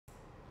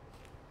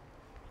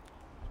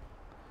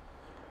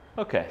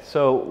Okay,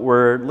 so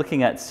we're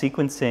looking at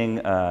sequencing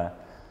a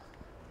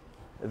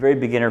very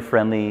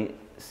beginner-friendly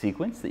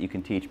sequence that you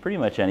can teach pretty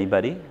much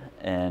anybody,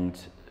 and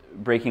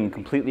breaking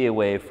completely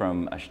away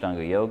from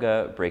Ashtanga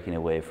yoga, breaking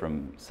away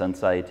from sun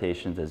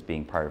salutations as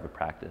being part of a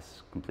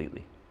practice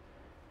completely.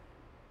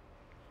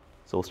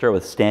 So we'll start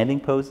with standing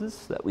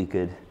poses that we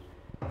could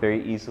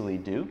very easily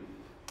do.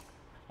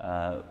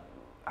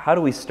 How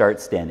do we start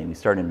standing? We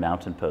start in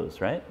mountain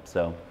pose, right?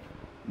 So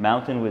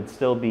mountain would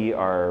still be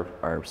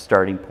our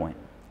starting point.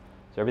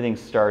 So everything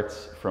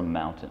starts from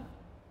mountain.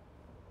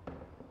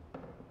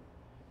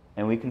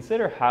 And we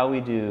consider how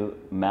we do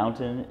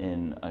mountain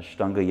in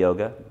Ashtanga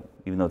yoga,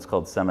 even though it's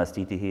called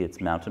samastitihi,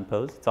 it's mountain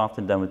pose. It's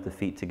often done with the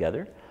feet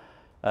together.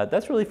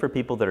 That's really for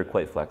people that are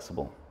quite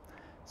flexible.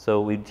 So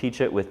we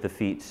teach it with the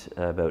feet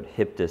about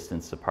hip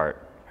distance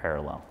apart,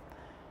 parallel.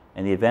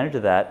 And the advantage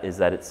of that is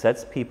that it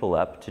sets people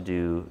up to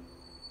do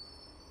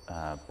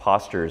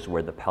postures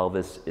where the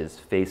pelvis is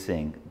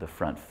facing the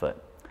front foot.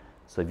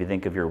 So if you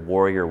think of your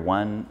warrior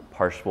one,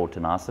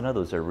 Parshvottanasana,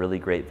 those are really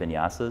great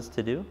vinyasas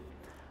to do.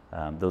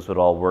 Those would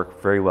all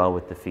work very well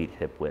with the feet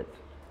hip width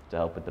to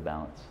help with the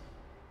balance.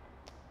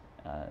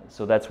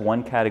 So that's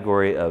one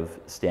category of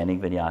standing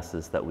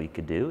vinyasas that we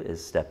could do,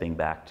 is stepping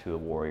back to a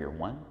warrior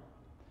one.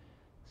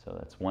 So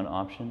that's one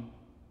option.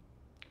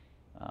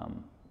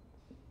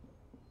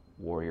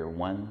 Warrior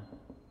one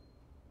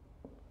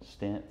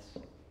stance.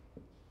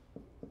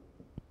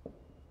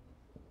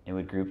 And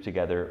we group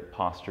together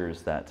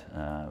postures that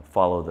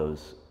follow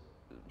those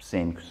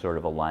same sort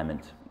of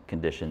alignment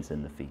conditions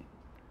in the feet.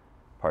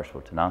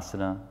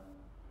 Parshvottanasana,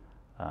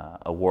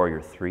 a warrior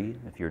three,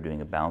 if you're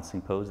doing a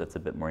balancing pose, that's a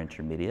bit more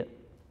intermediate.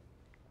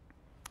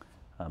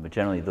 But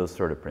generally those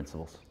sort of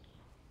principles.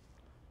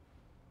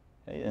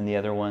 And the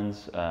other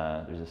ones,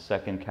 there's a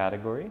second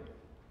category,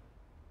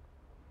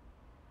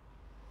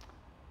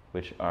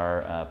 which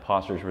are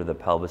postures where the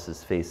pelvis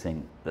is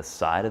facing the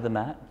side of the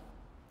mat.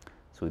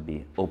 So we'd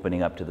be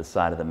opening up to the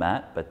side of the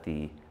mat, but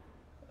the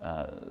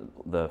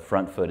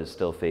front foot is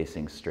still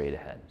facing straight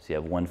ahead. So you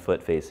have one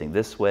foot facing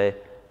this way,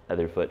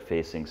 other foot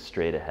facing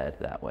straight ahead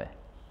that way.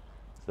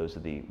 So those are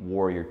the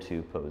warrior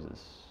two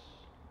poses.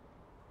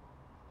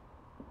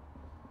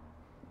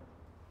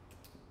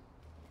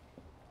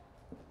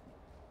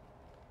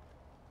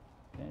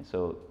 Okay,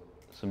 so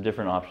some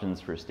different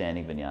options for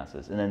standing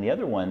vinyasas. And then the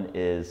other one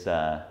is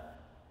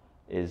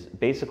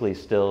basically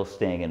still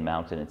staying in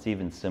mountain. It's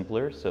even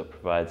simpler, so it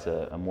provides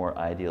a more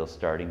ideal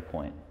starting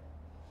point.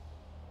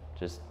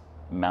 Just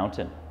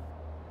mountain,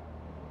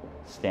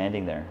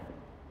 standing there,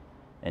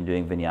 and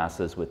doing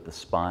vinyasas with the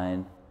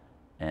spine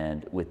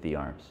and with the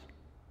arms.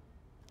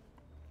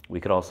 We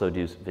could also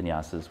do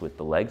vinyasas with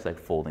the legs, like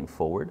folding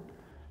forward,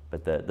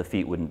 but the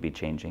feet wouldn't be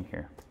changing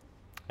here.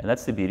 And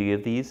that's the beauty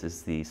of these,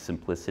 is the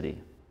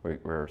simplicity.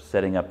 We're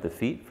setting up the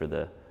feet for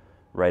the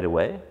right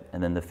away,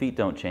 and then the feet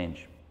don't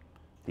change.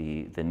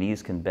 The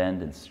knees can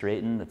bend and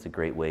straighten. That's a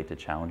great way to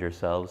challenge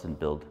ourselves and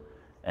build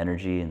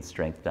energy and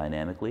strength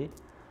dynamically.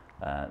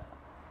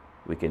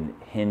 We can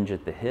hinge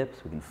at the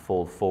hips. We can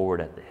fold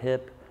forward at the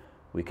hip.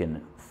 We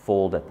can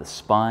fold at the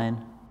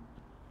spine.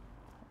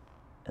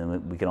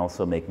 And we can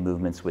also make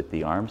movements with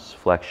the arms,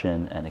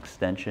 flexion and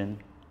extension.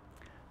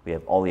 We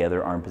have all the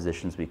other arm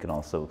positions we can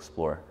also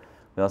explore.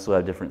 We also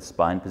have different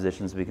spine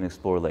positions we can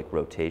explore, like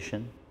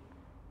rotation,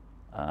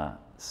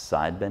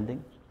 side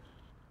bending.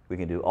 We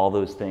can do all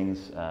those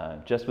things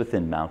just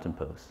within mountain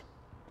pose.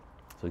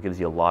 So it gives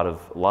you a lot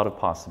of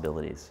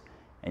possibilities.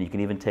 And you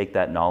can even take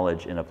that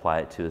knowledge and apply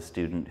it to a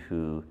student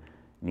who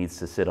needs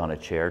to sit on a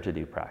chair to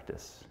do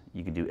practice.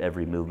 You can do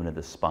every movement of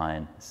the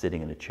spine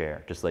sitting in a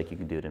chair, just like you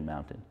can do it in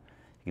mountain.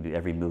 You can do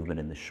every movement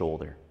in the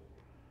shoulder.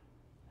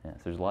 Yeah, so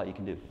there's a lot you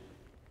can do.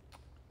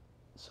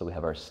 So we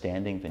have our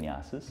standing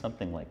vinyasas,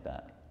 something like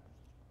that.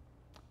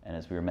 And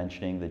as we were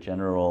mentioning, the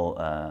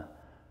general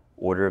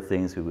order of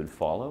things we would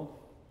follow: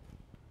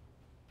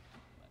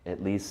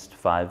 at least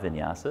 5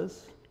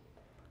 vinyasas,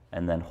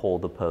 and then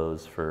hold the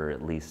pose for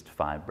at least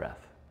 5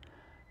 breaths.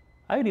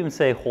 I would even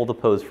say hold the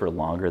pose for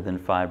longer than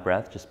 5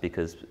 breaths, just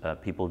because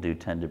people do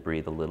tend to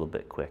breathe a little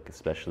bit quick,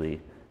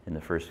 especially in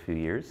the first few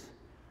years.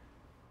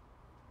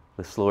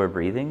 With slower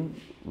breathing,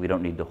 we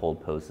don't need to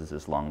hold poses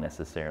as long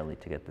necessarily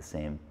to get the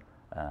same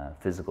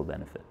physical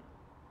benefit.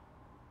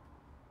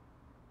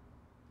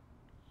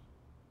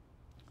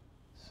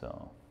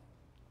 So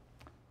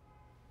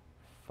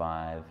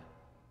 5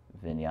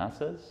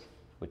 vinyasas,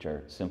 which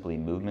are simply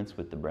movements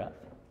with the breath.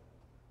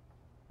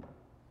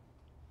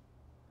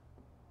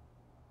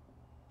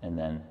 And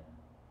then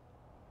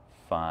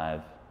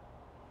 5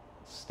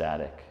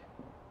 static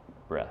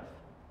breath.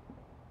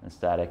 And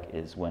static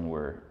is when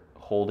we're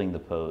holding the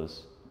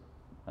pose,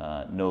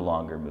 no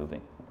longer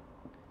moving.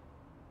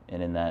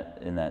 And in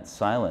that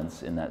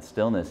silence, in that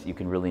stillness, you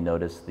can really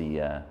notice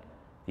the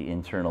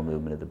internal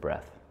movement of the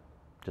breath.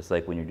 Just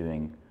like when you're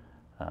doing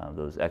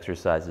those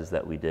exercises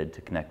that we did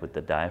to connect with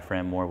the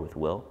diaphragm more with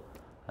will,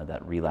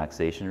 that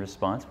relaxation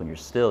response. When you're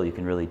still, you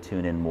can really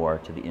tune in more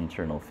to the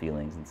internal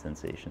feelings and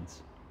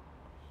sensations.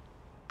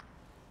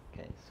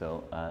 Okay,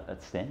 so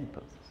that's standing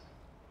poses.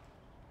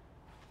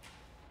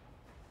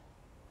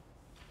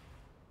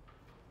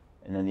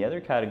 And then the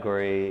other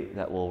category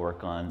that we'll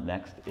work on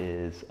next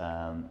is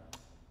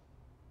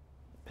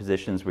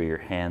positions where your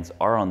hands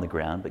are on the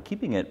ground, but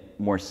keeping it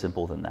more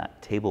simple than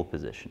that, table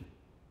position.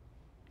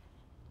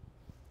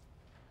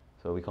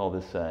 So we call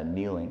this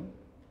kneeling.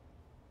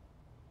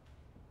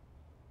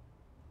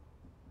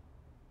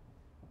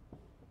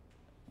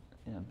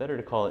 Yeah, better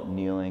to call it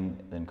kneeling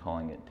than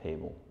calling it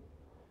table.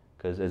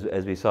 Because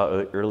as we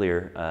saw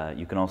earlier,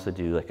 you can also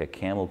do like a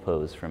camel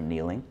pose from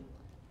kneeling,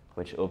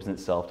 which opens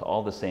itself to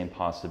all the same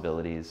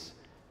possibilities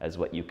as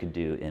what you could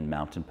do in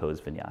mountain pose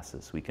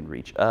vinyasas. We can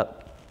reach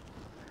up,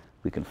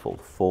 we can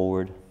fold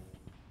forward,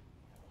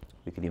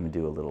 we can even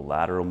do a little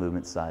lateral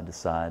movement side to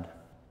side.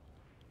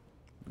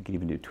 We can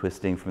even do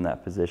twisting from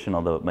that position,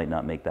 although it might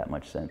not make that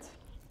much sense,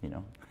 you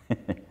know.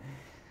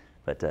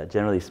 But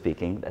generally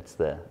speaking, that's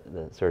the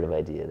sort of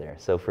idea there.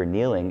 So for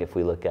kneeling, if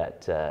we look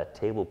at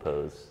table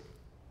pose,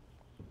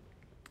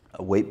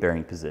 a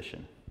weight-bearing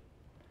position,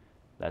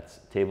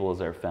 that's table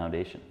is our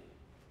foundation.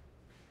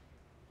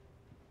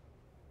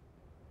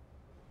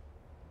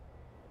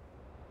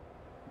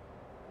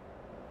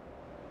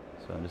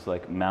 So just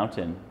like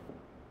mountain,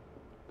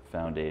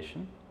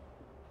 foundation,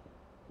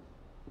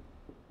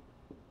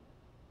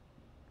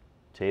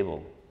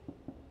 table,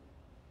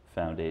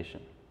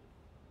 foundation.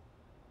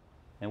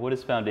 And what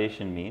does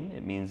foundation mean?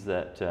 It means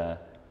that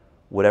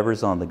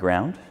whatever's on the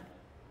ground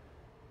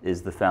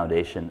is the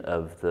foundation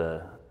of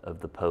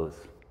the pose.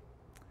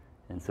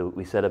 And so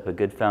we set up a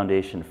good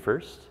foundation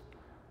first,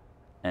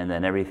 and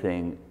then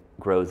everything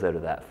grows out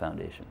of that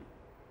foundation.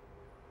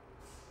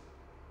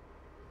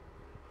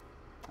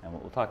 And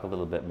we'll talk a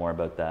little bit more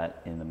about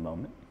that in a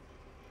moment.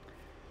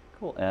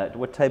 Cool.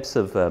 What types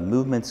of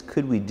movements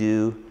could we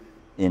do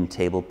in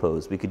table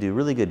pose? We could do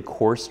really good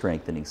core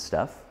strengthening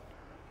stuff.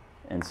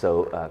 And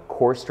so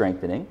core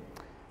strengthening,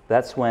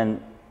 that's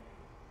when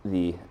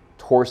the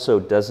torso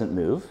doesn't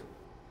move,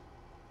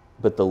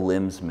 but the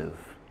limbs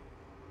move.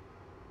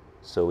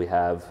 So we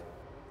have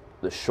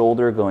the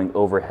shoulder going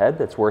overhead,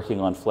 that's working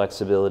on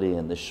flexibility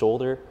in the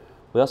shoulder.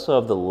 We also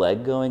have the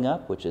leg going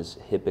up, which is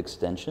hip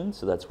extension,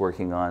 so that's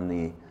working on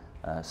the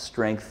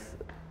strength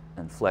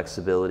and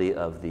flexibility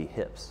of the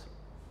hips.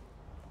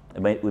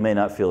 We may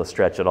not feel a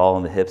stretch at all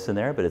in the hips in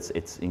there, but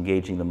it's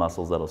engaging the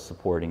muscles that'll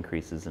support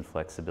increases in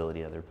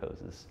flexibility other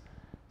poses.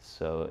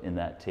 So in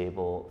that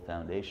table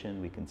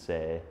foundation, we can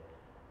say,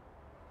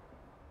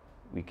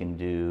 we can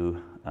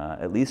do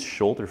at least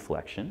shoulder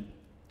flexion.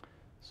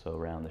 So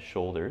around the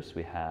shoulders,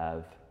 we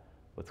have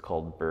what's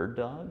called bird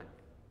dog.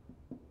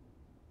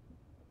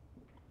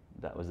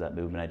 That was that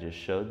movement I just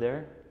showed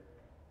there.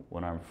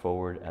 One arm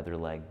forward, other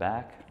leg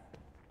back.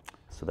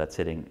 So that's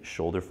hitting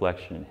shoulder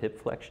flexion and hip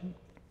flexion.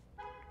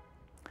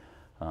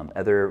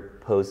 Other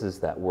poses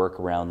that work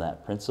around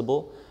that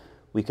principle,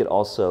 we could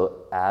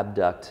also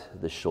abduct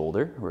the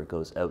shoulder where it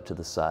goes out to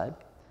the side,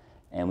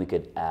 and we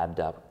could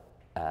abduct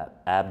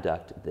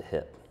the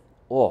hip.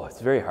 Oh, it's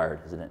very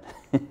hard, isn't it?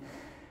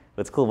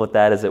 What's cool about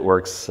that is it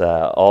works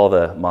all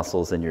the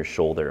muscles in your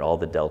shoulder, all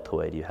the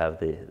deltoid. You have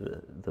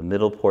the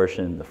middle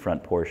portion, the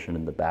front portion,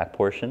 and the back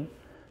portion.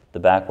 The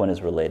back one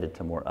is related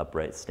to more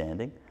upright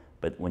standing,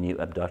 but when you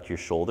abduct your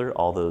shoulder,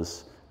 all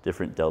those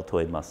different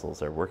deltoid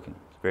muscles are working.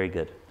 It's very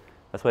good.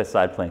 That's why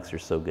side planks are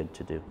so good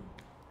to do.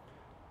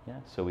 Yeah,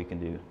 so we can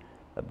do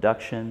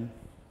abduction.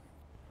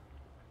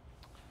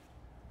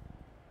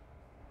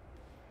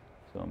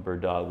 So in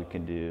bird dog, we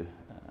can do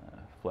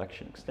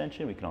flexion,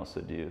 extension. We can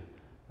also do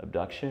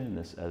abduction in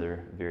this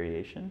other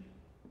variation.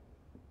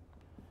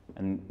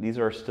 And these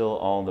are still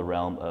all in the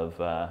realm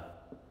of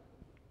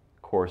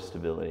core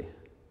stability.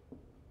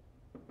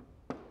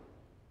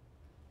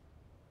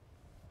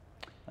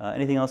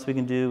 Anything else we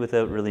can do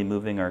without really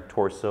moving our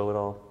torso at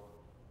all?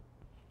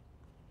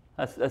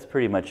 That's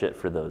pretty much it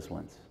for those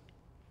ones.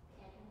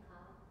 Cat and cow.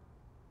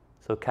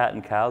 So cat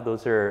and cow,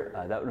 those are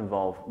that would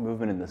involve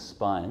movement in the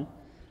spine.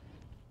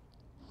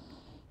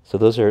 So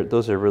those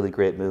are really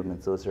great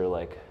movements. Those are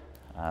like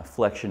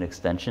flexion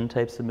extension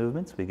types of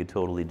movements we could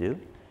totally do,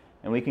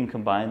 and we can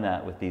combine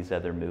that with these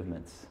other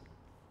movements,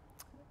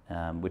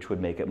 which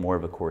would make it more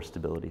of a core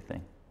stability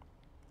thing.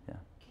 Yeah.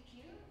 Could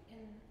you,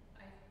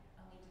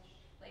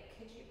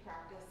 could you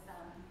practice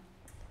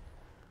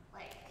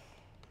like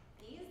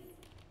these?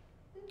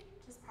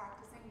 Just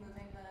practicing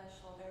moving the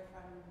shoulder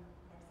from,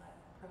 where's that,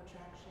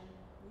 protraction,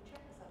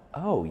 retract?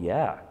 Oh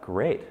yeah,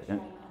 great.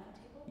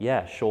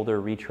 Yeah,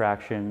 shoulder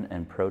retraction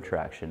and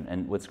protraction.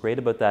 And what's great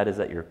about that is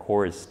that your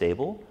core is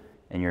stable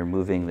and you're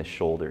moving the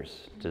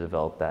shoulders to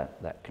develop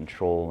that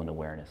control and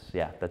awareness.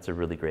 Yeah, that's a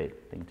really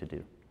great thing to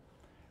do.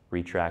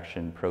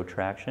 Retraction,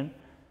 protraction.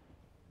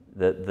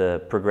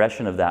 The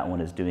progression of that one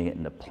is doing it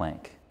in the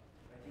plank.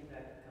 I think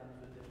that comes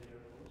with the bear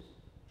pose.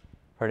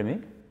 Pardon me?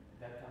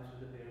 That comes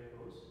with the bear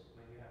pose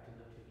when you have to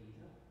lift your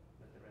knees up,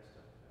 but the rest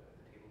of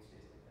the table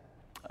stays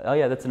like that. Oh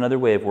yeah, that's another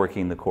way of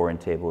working the core and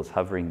table is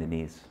hovering the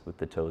knees with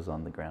the toes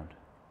on the ground.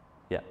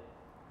 Yeah,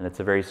 and it's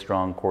a very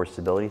strong core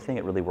stability thing.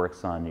 It really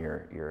works on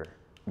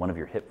one of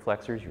your hip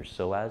flexors, your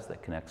psoas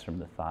that connects from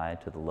the thigh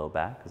to the low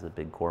back is a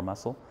big core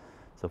muscle.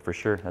 So for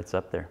sure, that's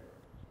up there.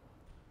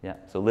 Yeah,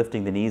 so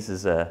lifting the knees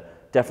is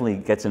definitely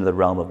gets into the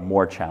realm of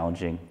more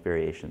challenging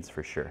variations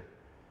for sure.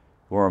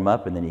 Warm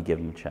up and then you give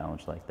them a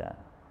challenge like that.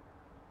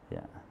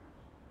 Yeah.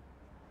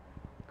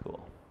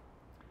 Cool.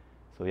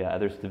 So yeah,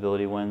 other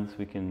stability ones,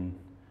 we can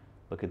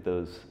look at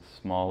those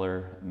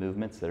smaller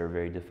movements that are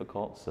very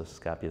difficult. So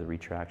scapular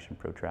retraction,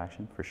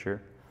 protraction for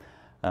sure.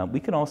 We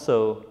can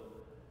also,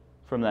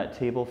 from that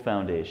table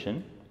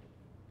foundation,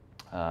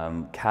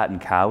 cat and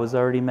cow was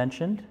already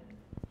mentioned.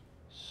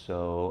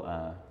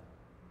 So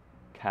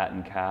cat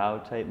and cow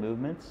type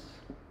movements,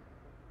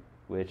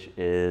 which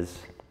is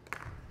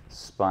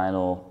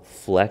spinal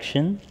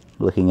flexion,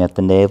 looking at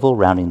the navel,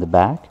 rounding the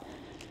back,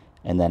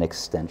 and then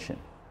extension.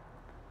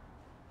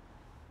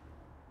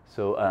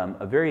 So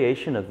a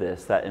variation of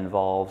this that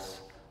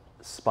involves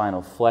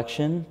spinal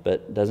flexion,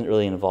 but doesn't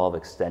really involve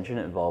extension.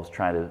 It involves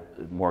trying to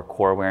more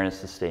core awareness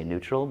to stay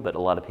neutral, but a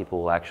lot of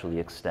people will actually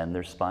extend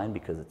their spine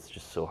because it's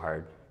just so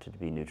hard to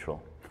be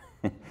neutral.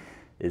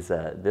 Is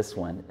this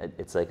one.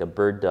 It's like a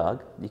bird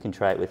dog. You can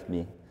try it with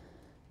me.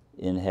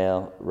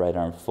 Inhale, right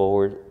arm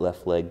forward,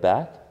 left leg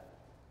back.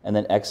 And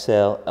then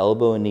exhale,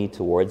 elbow and knee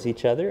towards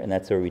each other, and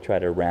that's where we try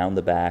to round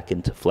the back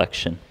into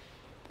flexion.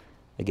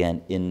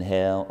 Again,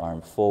 inhale,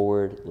 arm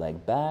forward,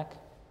 leg back.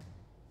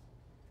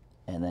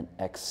 And then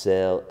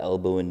exhale,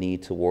 elbow and knee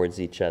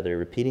towards each other,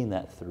 repeating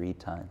that 3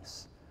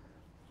 times.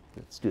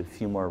 Let's do a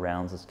few more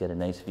rounds. Let's get a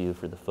nice view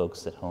for the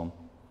folks at home.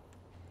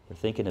 We're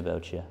thinking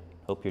about you.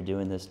 Hope you're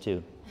doing this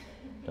too.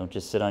 Don't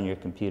just sit on your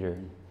computer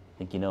and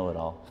think you know it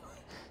all.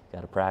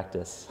 Got to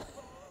practice.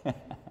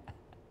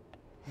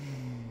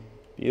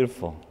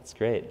 Beautiful. That's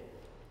great.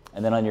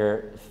 And then on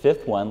your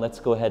 5th one, let's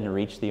go ahead and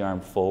reach the arm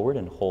forward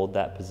and hold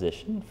that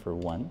position for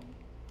 1.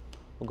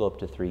 We'll go up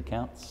to 3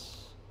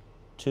 counts.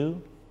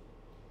 2.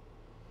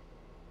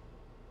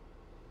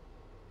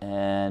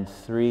 And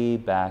 3,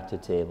 back to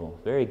table.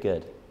 Very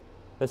good.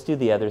 Let's do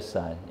the other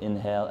side.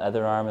 Inhale,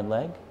 other arm and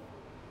leg.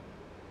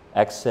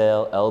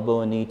 Exhale,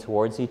 elbow and knee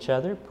towards each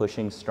other,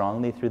 pushing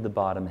strongly through the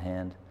bottom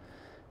hand.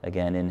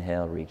 Again,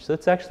 inhale, reach. So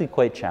it's actually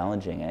quite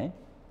challenging, eh?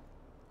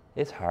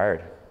 It's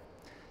hard.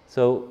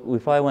 So we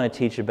probably want to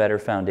teach a better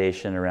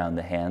foundation around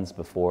the hands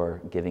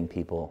before giving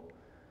people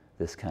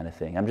this kind of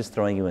thing. I'm just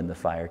throwing you in the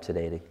fire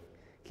today to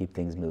keep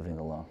things moving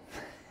along.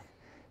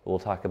 We'll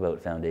talk about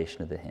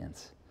foundation of the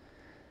hands.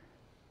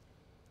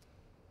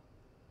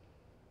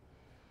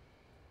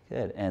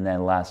 Good. And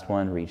then last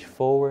one, reach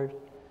forward.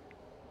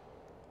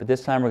 But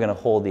this time we're going to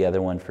hold the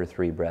other one for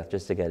 3 breaths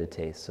just to get a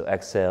taste. So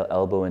exhale,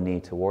 elbow and knee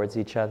towards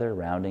each other,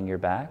 rounding your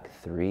back.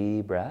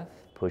 3 breaths.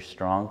 Push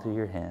strong through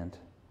your hand.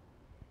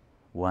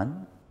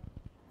 1,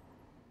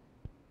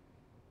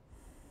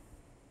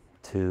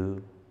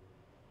 2,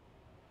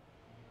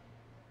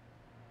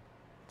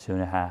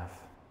 2.5.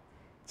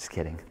 Just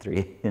kidding.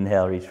 3.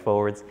 Inhale, reach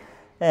forwards.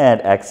 And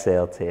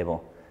exhale,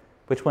 table.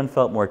 Which one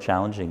felt more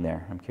challenging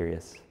there? I'm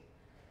curious.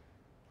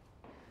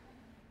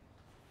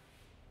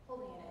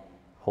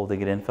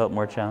 Holding it in felt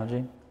more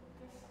challenging?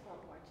 This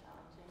felt more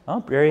challenging. Oh,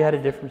 Barry had a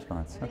different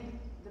response. I think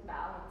the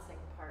balancing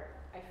part,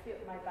 I feel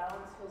my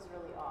balance feels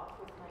really off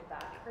with my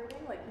back hurting.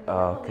 Like Oh,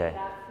 normally okay.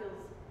 that feels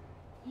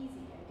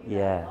easy. I do Yeah.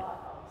 that a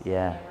lot. Also,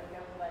 Yeah. when I work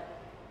out,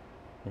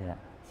 but Yeah.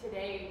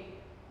 today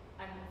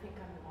I think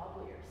I'm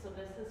wobblier. So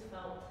this has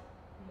felt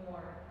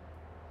more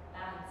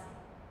balancing.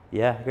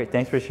 Yeah, great.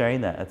 Thanks for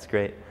sharing that. That's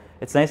great.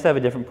 It's nice to have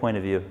a different point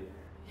of view.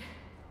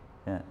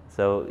 Yeah.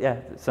 So, yeah,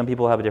 some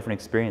people have a different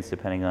experience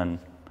depending on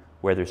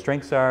where their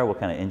strengths are, what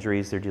kind of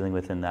injuries they're dealing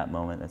with in that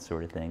moment, that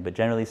sort of thing. But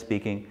generally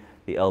speaking,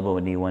 the elbow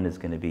and knee one is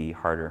going to be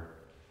harder.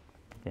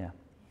 Yeah.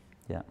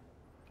 Yeah.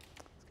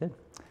 That's good.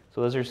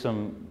 So those are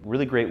some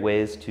really great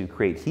ways to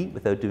create heat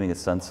without doing a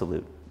sun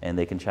salute, and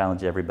they can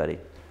challenge everybody.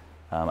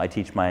 I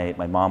teach my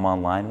mom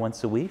online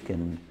once a week,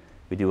 and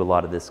we do a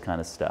lot of this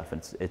kind of stuff.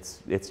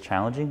 It's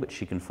challenging, but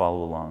she can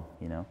follow along.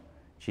 You know,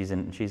 she's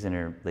in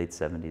her late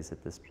 70s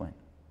at this point.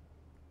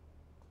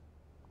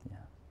 Yeah.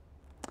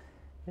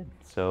 Good.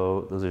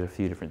 So those are a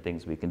few different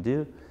things we can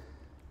do.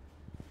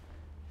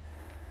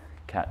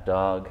 Cat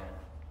dog,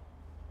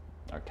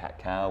 or cat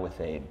cow with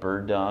a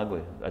bird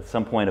dog. At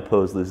some point, a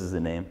pose loses a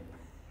name.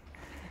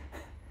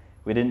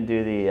 We didn't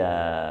do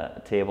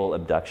the table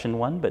abduction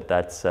one, but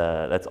that's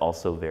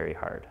also very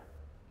hard.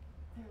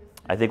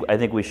 I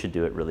think we should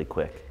do it really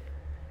quick.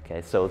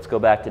 Okay, so let's go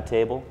back to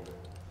table.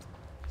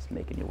 Just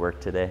making you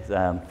work today.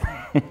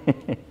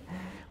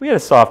 We had a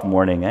soft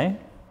morning, eh?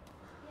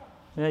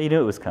 Yeah, you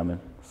knew it was coming.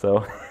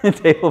 So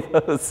table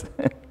pose.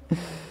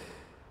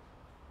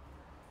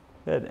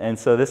 Good. And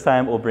so this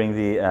time we'll bring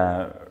the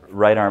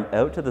right arm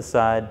out to the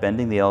side,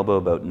 bending the elbow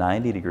about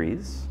 90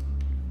 degrees.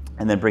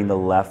 And then bring the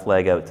left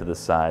leg out to the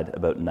side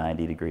about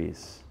 90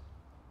 degrees.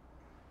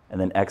 And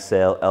then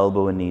exhale,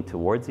 elbow and knee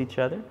towards each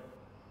other.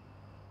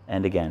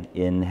 And again,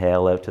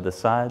 inhale out to the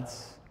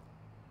sides.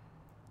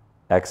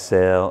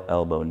 Exhale,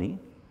 elbow, knee.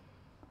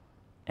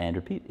 And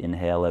repeat.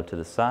 Inhale out to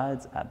the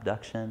sides,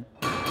 abduction.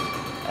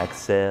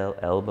 Exhale,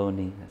 elbow,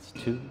 knee. That's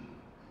 2.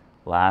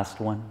 Last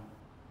one.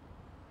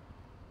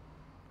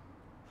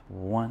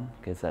 1.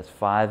 Okay, so that's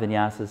 5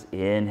 vinyasas.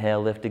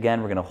 Inhale, lift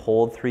again. We're going to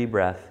hold 3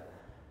 breath.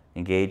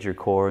 Engage your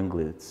core and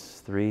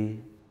glutes. 3.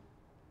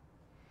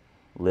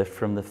 Lift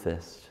from the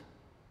fist.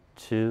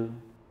 2.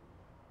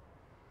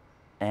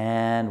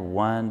 And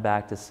 1.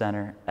 Back to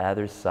center.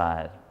 Other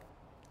side.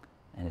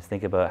 And just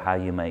think about how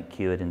you might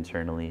cue it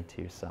internally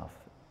to yourself.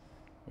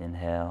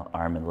 Inhale,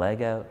 arm and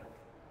leg out.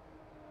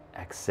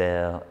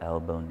 Exhale,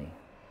 elbow, knee.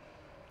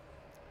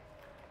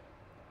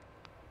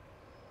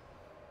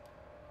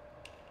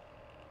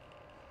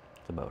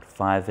 It's about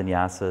 5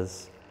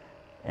 vinyasas.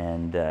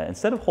 And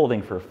instead of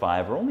holding for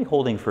 5, we're only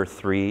holding for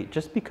 3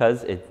 just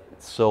because it's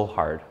so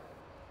hard.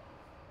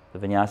 The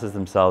vinyasas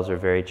themselves are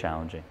very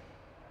challenging,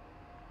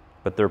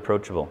 but they're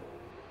approachable.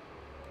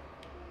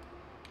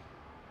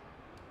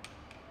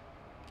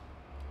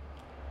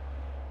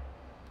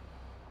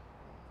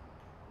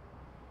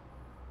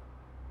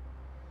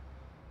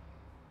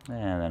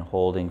 And then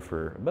holding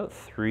for about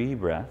 3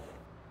 breaths.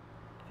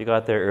 If you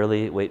got there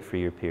early, wait for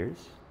your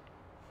peers.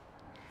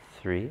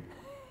 3.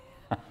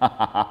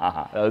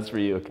 That was for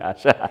you,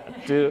 Akasha.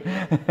 2.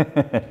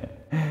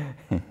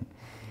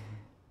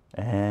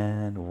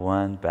 And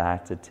 1,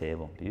 back to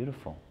table.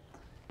 Beautiful.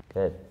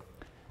 Good.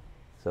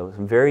 So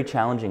some very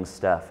challenging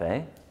stuff,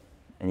 eh?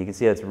 And you can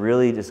see how it's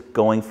really just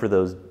going for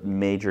those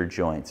major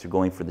joints. You're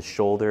going for the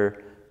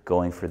shoulder,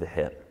 going for the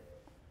hip.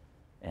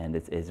 And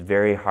it's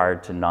very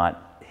hard to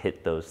not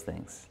hit those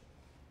things.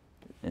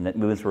 In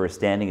movements where we're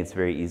standing, it's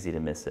very easy to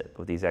miss it. But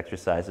with these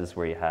exercises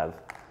where you have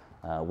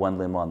one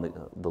limb on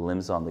the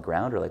limbs on the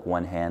ground, or like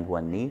one hand,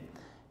 one knee,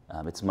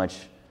 it's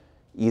much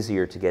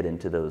easier to get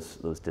into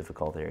those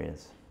difficult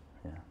areas.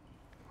 Yeah,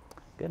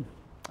 good.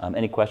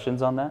 Any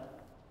questions on that?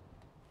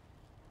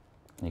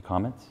 Any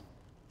comments?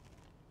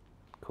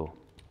 Cool.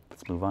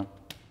 Let's move on.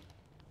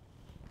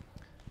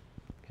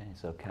 Okay,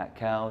 so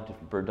cat-cow,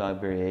 different bird dog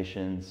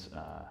variations.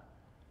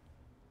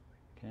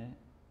 Okay,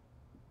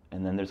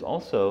 and then there's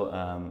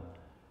also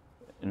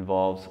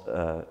involves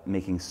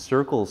making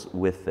circles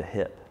with the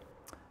hip.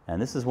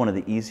 And this is one of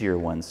the easier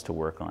ones to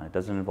work on. It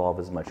doesn't involve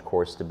as much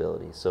core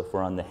stability. So if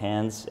we're on the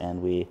hands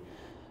and we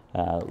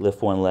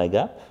lift one leg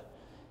up,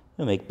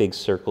 we make big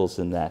circles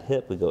in that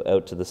hip. We go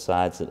out to the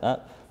sides and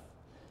up.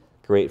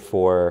 Great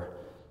for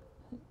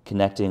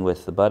connecting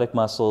with the buttock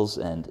muscles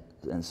and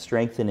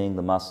strengthening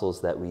the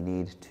muscles that we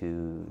need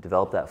to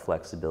develop that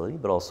flexibility,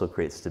 but also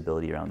create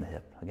stability around the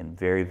hip. Again,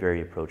 very,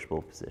 very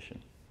approachable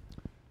position.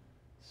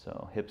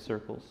 So hip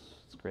circles,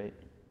 it's great.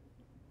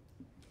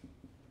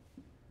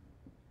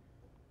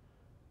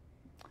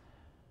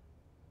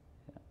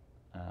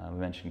 We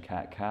mentioned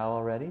cat-cow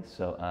already,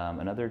 so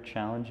another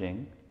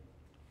challenging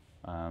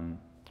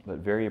but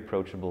very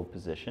approachable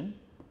position.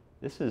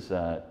 This is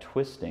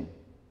twisting,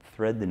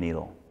 thread the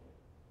needle.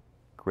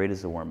 Great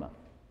as a warm-up.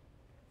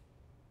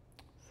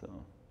 So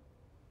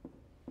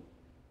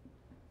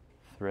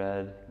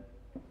thread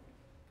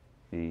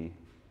the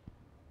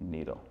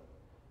needle.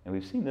 And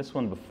we've seen this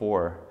one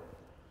before.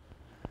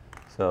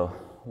 So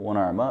one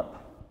arm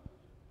up,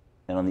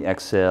 and on the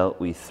exhale,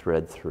 we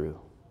thread through.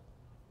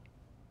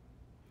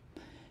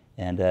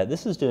 And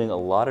this is doing a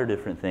lot of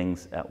different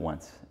things at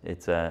once.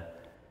 It's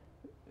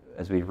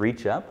as we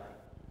reach up,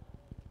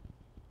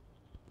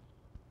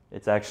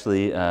 it's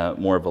actually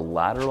more of a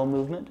lateral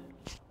movement,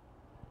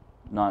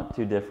 not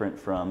too different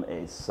from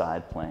a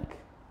side plank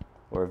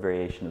or a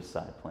variation of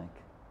side plank.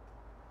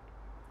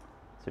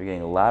 So you're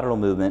getting a lateral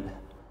movement,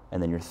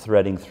 and then you're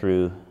threading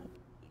through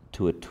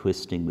to a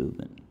twisting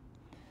movement.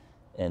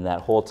 And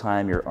that whole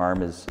time your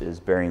arm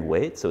is bearing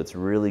weight, so it's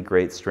really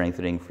great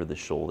strengthening for the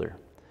shoulder.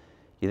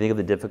 You think of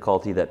the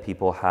difficulty that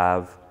people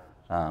have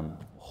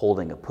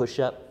holding a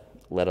push-up,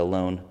 let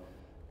alone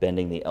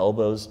bending the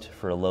elbows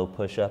for a low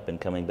push-up and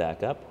coming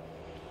back up.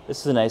 This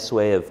is a nice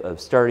way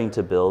of starting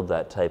to build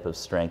that type of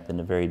strength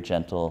in a very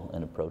gentle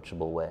and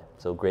approachable way.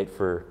 So great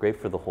for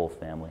the whole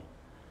family.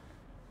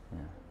 Yeah.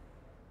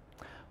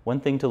 One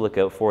thing to look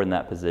out for in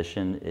that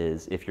position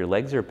is if your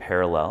legs are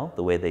parallel,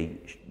 the way they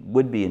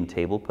would be in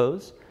table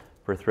pose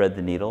for thread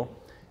the needle,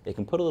 it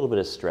can put a little bit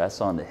of stress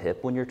on the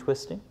hip when you're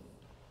twisting.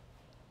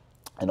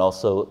 And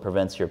also it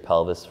prevents your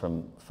pelvis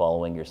from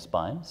following your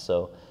spine.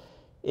 So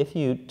if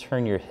you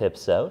turn your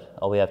hips out,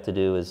 all we have to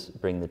do is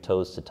bring the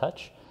toes to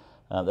touch.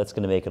 That's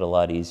going to make it a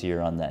lot easier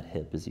on that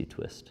hip as you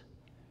twist.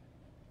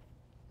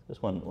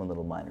 Just one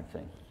little minor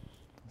thing.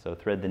 So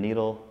thread the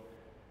needle.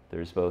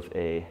 There's both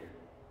a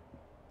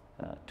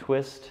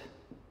twist.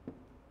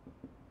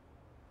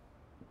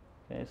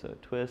 Okay, so a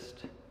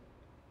twist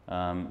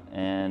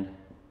and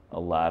a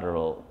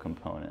lateral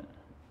component.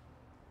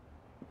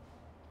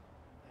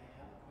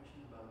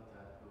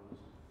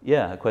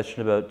 Yeah, a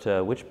question about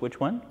which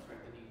one?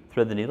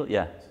 Thread the needle,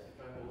 yeah. So if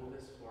I hold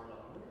this for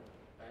longer,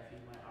 I feel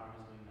my arm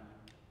is going numb.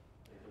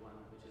 Like the one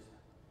which is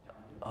down.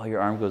 Oh,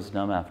 your arm goes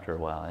numb after a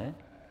while, eh?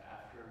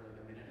 After like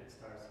a minute, it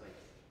starts like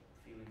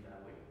feeling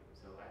that way.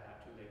 So I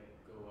have to like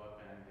go up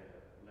and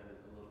let it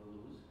a little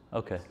loose.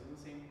 Okay. Still in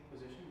the same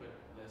position, but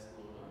less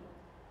load on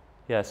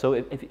it. Yeah, so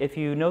if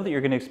you know that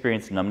you're going to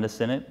experience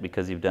numbness in it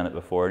because you've done it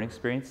before and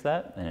experienced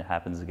that, and it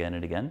happens again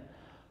and again,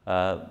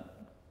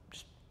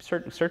 just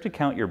start to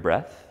count your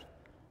breath,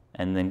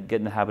 and then get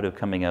in the habit of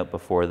coming out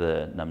before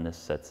the numbness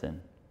sets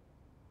in.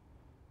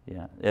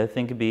 Yeah, the other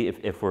thing could be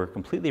if we're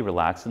completely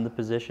relaxed in the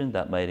position,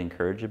 that might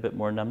encourage a bit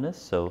more numbness.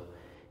 So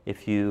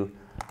if you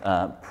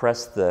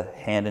press the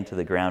hand into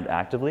the ground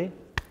actively,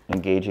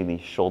 engaging the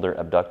shoulder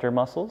abductor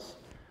muscles,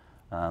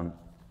 you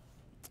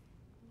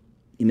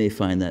may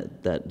find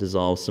that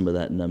dissolves some of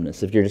that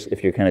numbness. If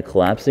you're kind of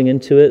collapsing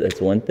into it,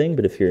 that's one thing,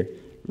 but if you're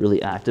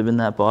really active in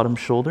that bottom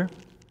shoulder,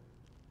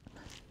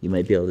 you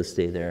might be able to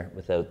stay there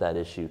without that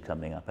issue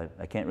coming up.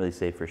 I can't really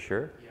say for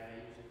sure. Yeah, I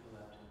usually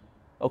collapse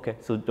in. Okay,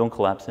 so don't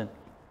collapse in.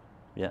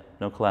 Yeah,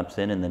 don't collapse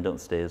in, and then don't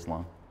stay as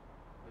long.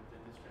 But then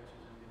the stretch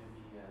isn't going to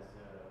be as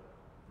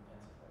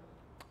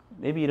intensified.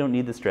 Maybe you don't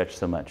need the stretch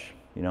so much,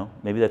 you know?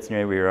 Maybe that's an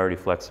area where you're already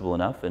flexible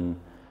enough, and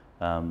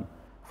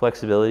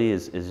flexibility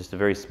is just a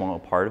very small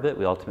part of it.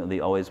 We ultimately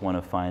always want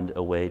to find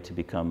a way to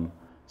become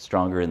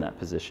stronger in that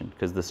position,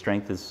 because the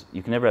strength is,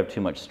 you can never have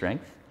too much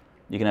strength.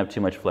 You can have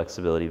too much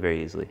flexibility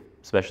very easily,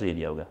 especially in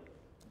yoga.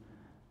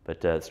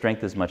 But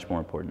strength is much more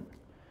important.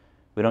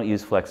 We don't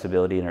use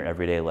flexibility in our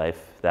everyday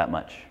life that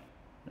much,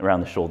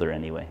 around the shoulder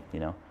anyway, you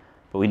know.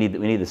 But we need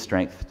the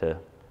strength to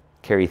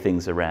carry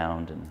things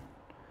around and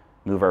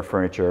move our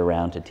furniture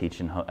around to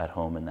teach at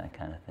home and that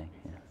kind of thing.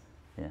 Yeah.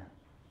 Yeah.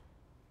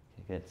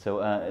 Okay, good.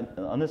 So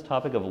on this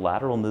topic of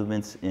lateral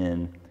movements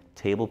in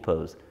table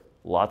pose,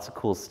 lots of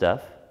cool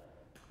stuff,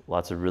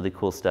 lots of really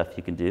cool stuff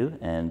you can do,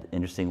 and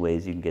interesting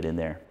ways you can get in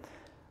there.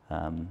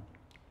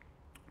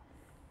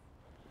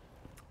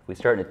 We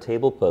start in a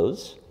table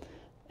pose,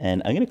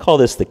 and I'm going to call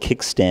this the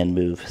kickstand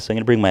move. So I'm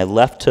going to bring my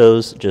left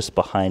toes just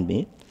behind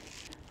me,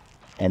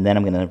 and then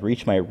I'm going to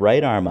reach my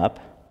right arm up,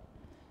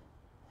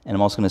 and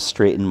I'm also going to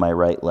straighten my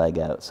right leg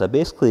out. So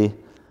basically,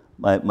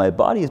 my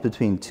body is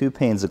between two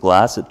panes of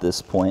glass at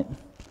this point.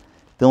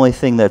 The only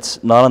thing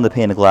that's not on the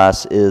pane of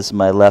glass is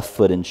my left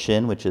foot and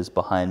shin, which is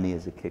behind me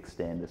as a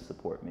kickstand to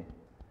support me.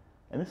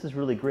 And this is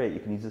really great. You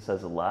can use this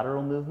as a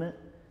lateral movement.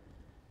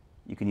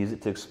 You can use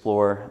it to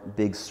explore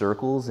big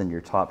circles in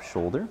your top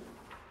shoulder.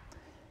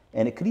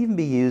 And it could even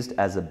be used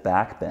as a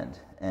back bend.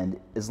 And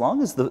as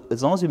long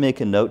as we make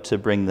a note to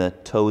bring the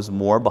toes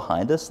more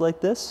behind us like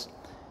this,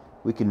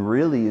 we can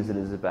really use it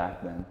as a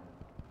back bend.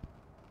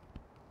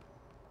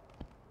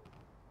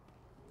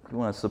 If you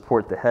want to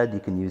support the head, you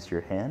can use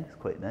your hand. It's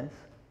quite nice.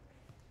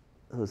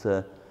 It was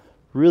a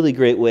really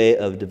great way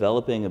of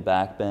developing a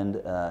back bend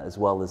as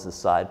well as a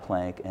side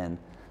plank and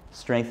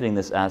strengthening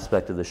this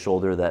aspect of the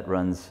shoulder that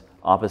runs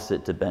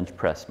opposite to bench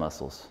press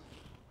muscles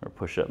or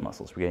push-up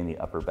muscles. We're getting the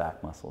upper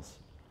back muscles.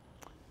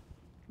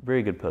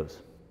 Very good pose.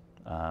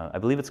 I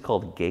believe it's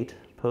called gate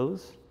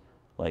pose,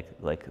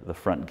 like the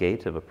front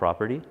gate of a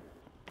property.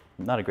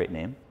 Not a great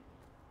name.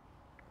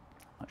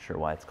 Not sure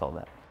why it's called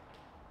that.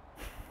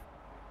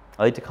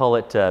 I like to call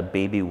it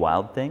baby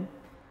wild thing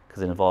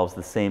because it involves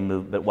the same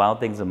move, but wild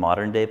thing's a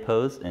modern day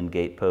pose, and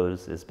gate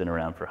pose has been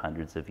around for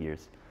hundreds of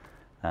years.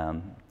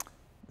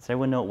 Does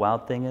anyone know what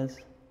wild thing is?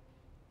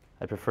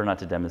 I prefer not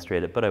to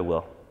demonstrate it, but I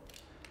will.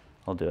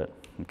 I'll do it.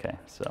 Okay,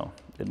 so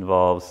it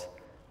involves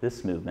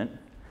this movement,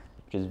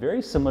 which is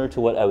very similar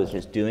to what I was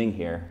just doing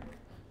here.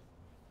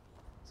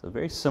 So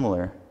very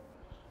similar,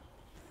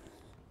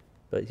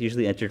 but it's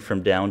usually entered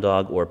from down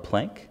dog or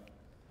plank.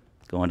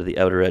 Go onto the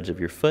outer edge of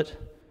your foot.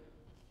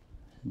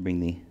 Bring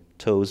the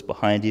toes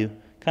behind you,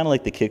 kind of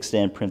like the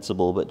kickstand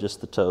principle, but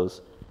just the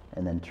toes,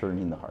 and then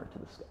turning the heart to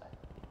the sky.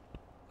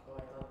 Oh, I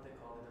thought they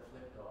called it a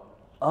flip dog.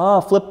 Ah,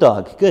 flip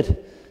dog,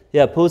 good.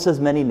 Yeah, pose has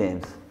many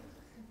names.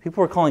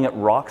 People were calling it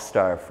rock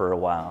star for a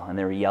while, and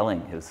they were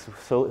yelling. It was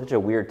such a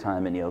weird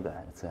time in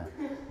yoga. It's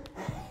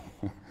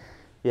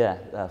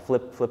yeah,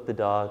 flip the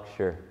dog,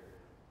 sure.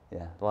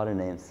 Yeah, a lot of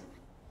names.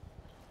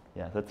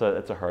 Yeah,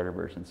 that's a harder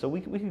version. So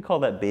we can call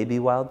that baby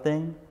wild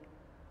thing,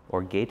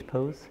 or gate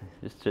pose,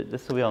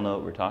 just so we all know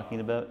what we're talking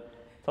about.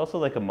 It's also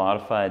like a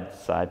modified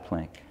side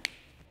plank.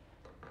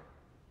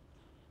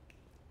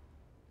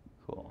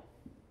 Cool.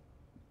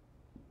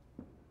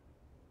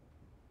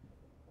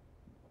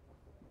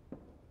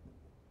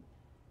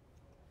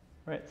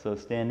 All right, so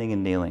standing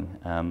and kneeling.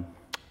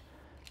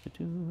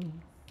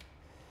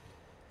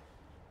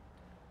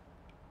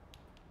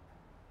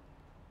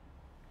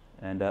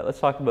 And let's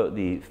talk about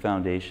the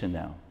foundation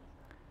now.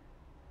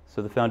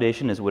 So the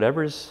foundation is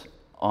whatever's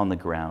on the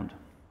ground.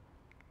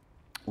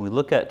 When we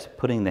look at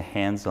putting the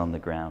hands on the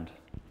ground,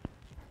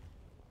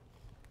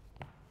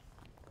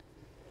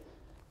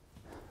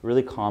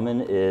 really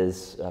common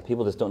is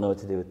people just don't know what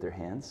to do with their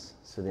hands.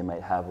 So they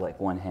might have like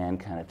one hand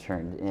kind of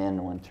turned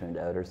in, one turned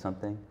out or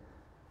something.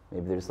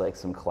 Maybe there's like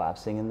some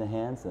collapsing in the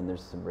hands, and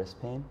there's some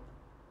wrist pain.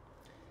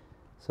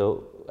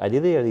 So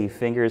ideally the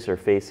fingers are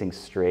facing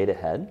straight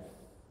ahead.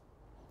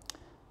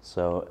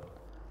 So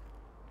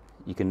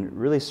you can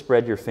really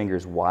spread your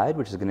fingers wide,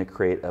 which is going to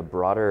create a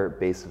broader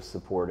base of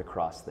support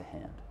across the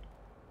hand.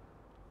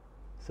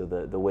 So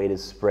the weight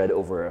is spread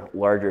over a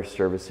larger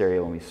surface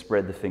area when we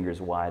spread the fingers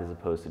wide as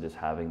opposed to just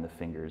having the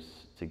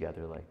fingers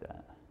together like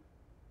that.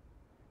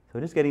 So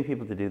just getting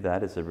people to do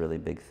that is a really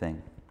big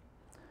thing.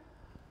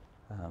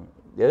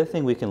 The other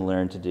thing we can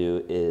learn to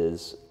do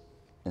is,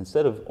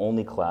 instead of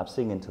only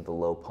collapsing into the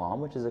low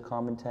palm, which is a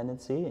common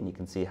tendency, and you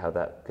can see how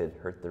that could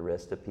hurt the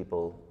wrist if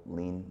people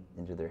lean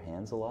into their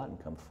hands a lot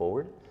and come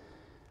forward,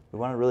 we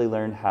want to really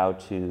learn how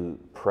to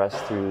press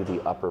through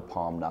the upper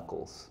palm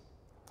knuckles.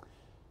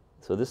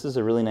 So this is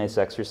a really nice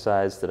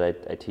exercise that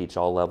I teach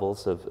all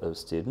levels of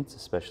students,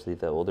 especially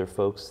the older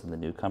folks and the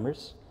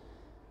newcomers.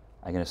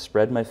 I'm going to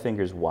spread my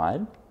fingers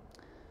wide.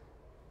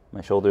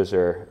 My shoulders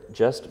are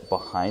just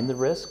behind the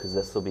wrist, because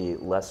this will be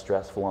less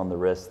stressful on the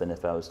wrist than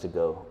if I was to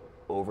go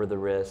over the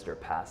wrist or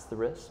past the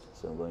wrist.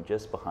 So I'm going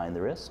just behind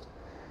the wrist.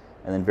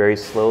 And then very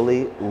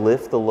slowly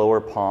lift the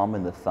lower palm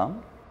and the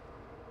thumb,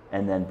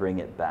 and then bring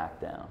it back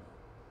down.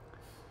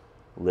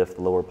 Lift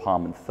the lower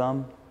palm and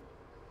thumb,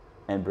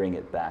 and bring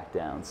it back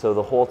down. So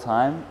the whole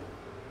time,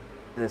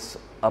 this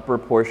upper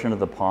portion of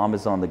the palm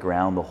is on the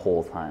ground the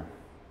whole time.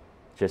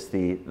 Just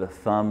the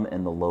thumb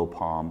and the low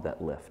palm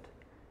that lift.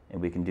 And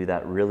we can do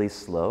that really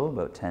slow,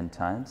 about 10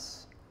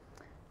 times.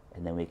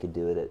 And then we could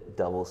do it at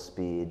double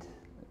speed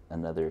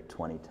another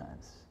 20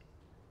 times.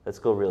 Let's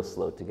go real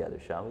slow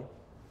together, shall we?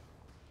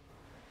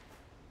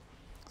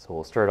 So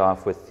we'll start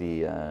off with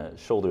the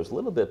shoulders a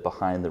little bit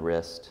behind the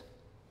wrist.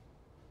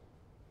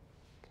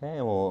 Okay,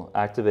 and we'll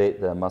activate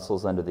the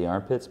muscles under the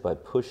armpits by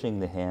pushing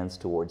the hands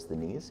towards the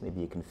knees. Maybe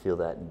you can feel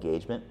that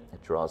engagement.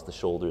 It draws the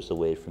shoulders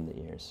away from the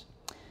ears.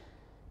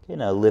 Okay,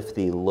 now lift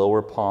the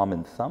lower palm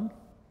and thumb,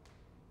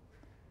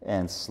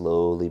 and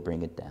slowly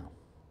bring it down.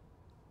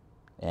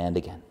 And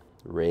again,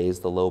 raise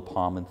the low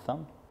palm and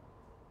thumb,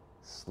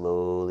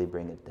 slowly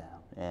bring it down,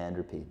 and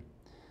repeat.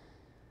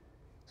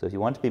 So if you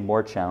want it to be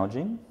more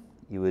challenging,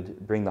 you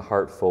would bring the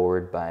heart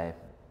forward by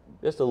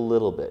just a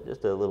little bit,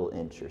 just a little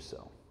inch or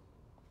so.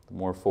 The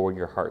more forward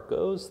your heart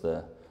goes,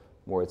 the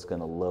more it's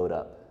going to load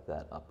up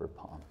that upper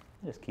palm.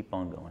 Just keep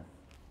on going.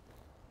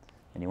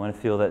 And you want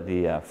to feel that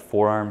the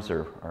forearms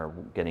are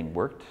getting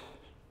worked.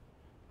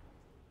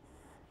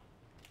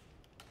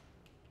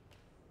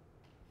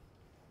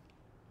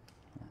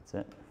 That's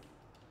it.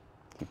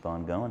 Keep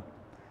on going.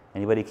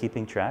 Anybody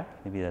keeping track?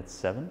 Maybe that's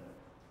 7.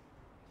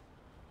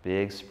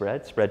 Big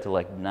spread. Spread to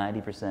like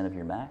 90% of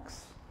your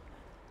max.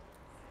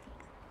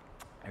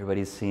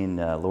 Everybody's seen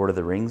Lord of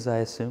the Rings, I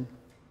assume?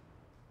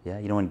 Yeah,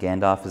 you know when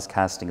Gandalf is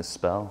casting a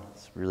spell?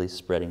 It's really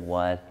spreading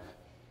wide.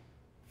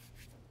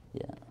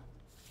 Yeah.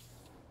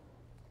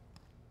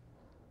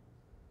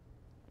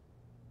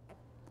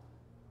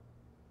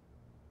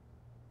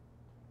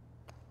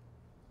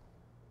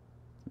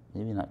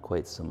 Maybe not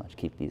quite so much.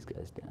 Keep these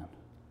guys down.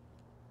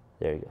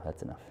 There you go.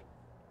 That's enough.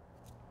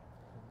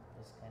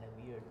 It's kind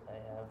of weird.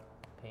 I have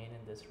pain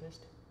in this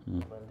wrist.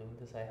 While doing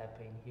this, I have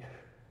pain here.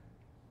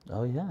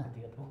 Oh, yeah.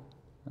 The other one.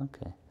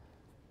 Okay.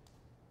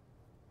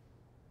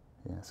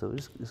 Yeah, so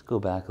just go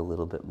back a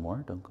little bit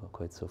more. Don't go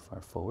quite so far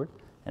forward.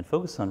 And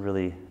focus on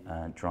really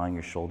drawing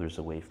your shoulders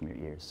away from your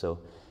ears. So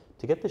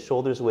to get the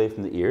shoulders away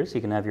from the ears, you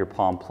can have your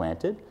palm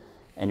planted,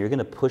 and you're going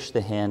to push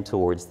the hand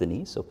towards the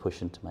knee. So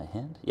push into my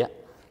hand. Yeah.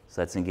 So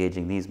that's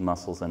engaging these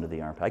muscles under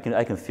the armpit.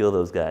 I can feel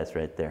those guys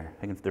right there.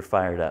 They're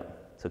fired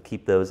up. So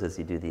keep those as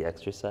you do the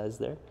exercise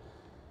there.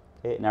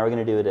 Okay, now we're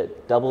going to do it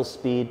at double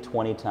speed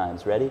 20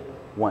 times. Ready?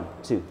 1,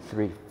 2,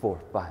 3, 4,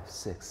 5,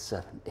 6,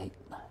 7, 8,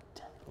 9,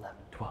 10, 11,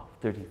 12,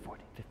 13,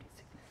 14, 15,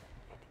 16,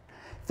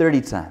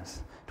 17, 18. 30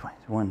 times. 20,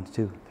 1,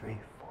 2, 3,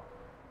 4,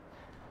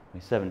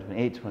 27,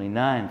 28,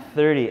 29,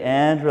 30.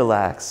 And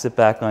relax. Sit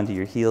back onto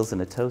your heels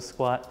in a toe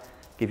squat.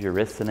 Give your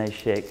wrists a nice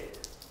shake.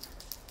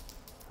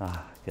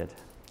 Ah, good.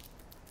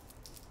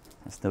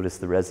 Let's notice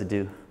the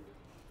residue.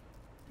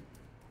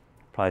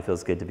 Probably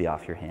feels good to be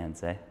off your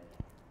hands, eh?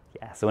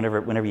 Yeah, so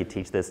whenever you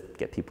teach this,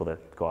 get people to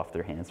go off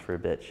their hands for a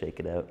bit, shake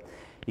it out.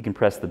 You can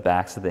press the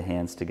backs of the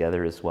hands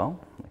together as well,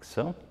 like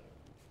so.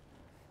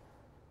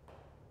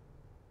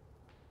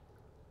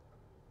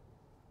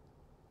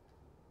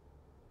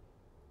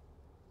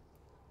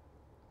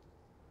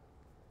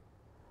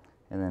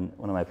 And then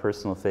one of my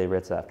personal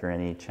favorites after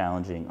any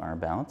challenging arm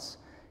balance,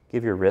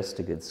 give your wrist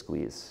a good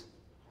squeeze.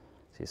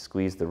 So you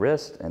squeeze the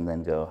wrist and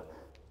then go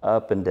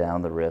up and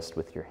down the wrist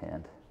with your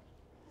hand.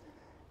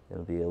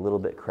 It'll be a little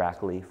bit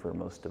crackly for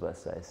most of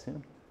us, I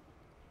assume.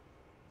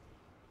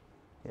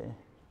 Okay.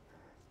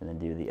 And then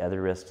do the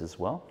other wrist as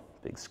well.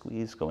 Big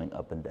squeeze going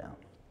up and down.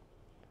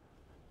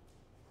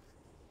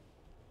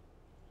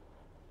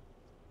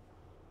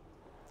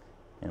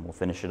 And we'll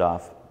finish it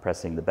off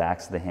pressing the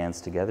backs of the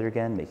hands together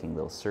again, making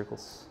little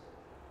circles.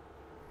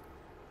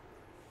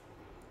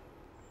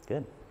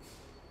 Good.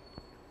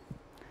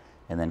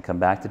 And then come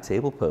back to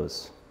table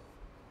pose.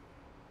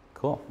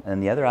 Cool.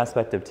 And the other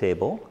aspect of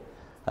table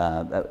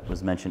that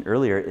was mentioned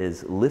earlier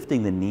is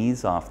lifting the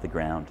knees off the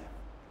ground.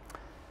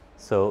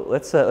 So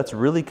let's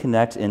really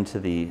connect into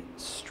the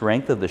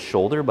strength of the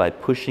shoulder by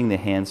pushing the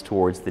hands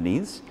towards the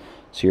knees.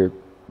 So you're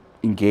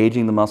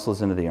engaging the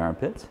muscles into the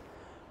armpits.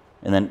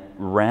 And then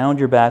round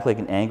your back like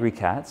an angry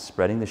cat,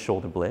 spreading the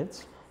shoulder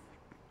blades.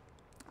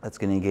 That's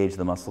going to engage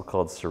the muscle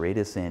called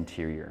serratus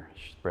anterior,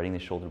 spreading the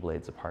shoulder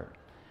blades apart.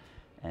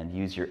 And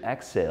use your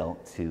exhale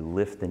to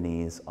lift the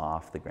knees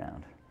off the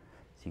ground.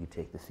 So you can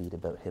take the feet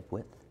about hip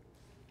width.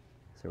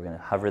 So we're going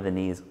to hover the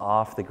knees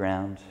off the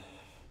ground.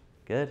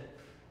 Good.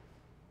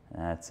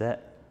 That's it.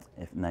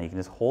 Now you can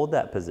just hold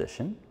that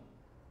position.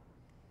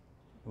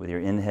 With your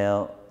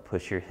inhale,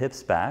 push your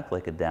hips back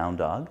like a down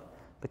dog,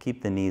 but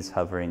keep the knees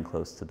hovering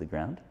close to the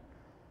ground.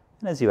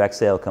 And as you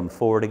exhale, come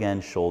forward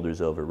again,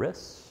 shoulders over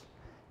wrists,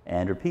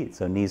 and repeat.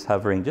 So knees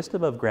hovering just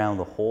above ground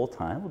the whole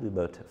time. We'll do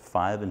about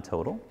 5 in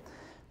total.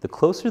 The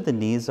closer the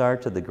knees are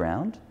to the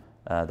ground,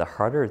 the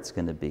harder it's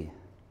going to be.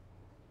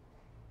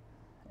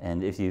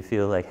 And if you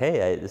feel like,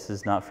 hey, this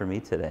is not for me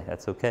today,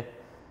 that's okay.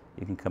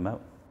 You can come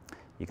out.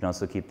 You can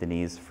also keep the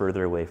knees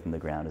further away from the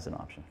ground as an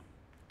option.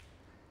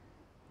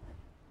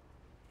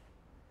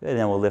 And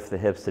then we'll lift the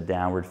hips to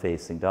downward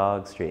facing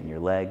dog, straighten your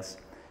legs,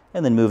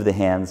 and then move the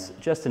hands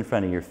just in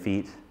front of your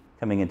feet,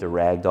 coming into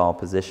ragdoll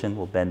position.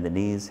 We'll bend the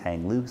knees,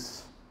 hang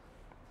loose.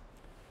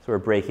 So we're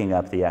breaking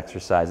up the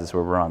exercises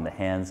where we're on the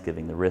hands,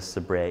 giving the wrists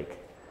a break.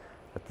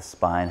 Let the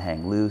spine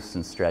hang loose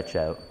and stretch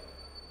out.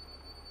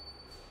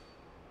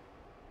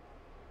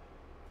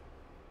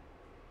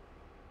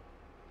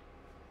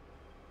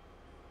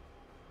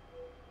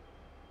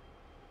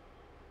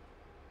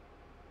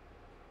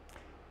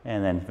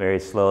 And then very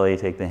slowly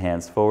take the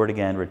hands forward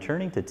again,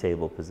 returning to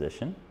table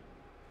position.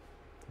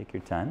 Take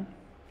your time.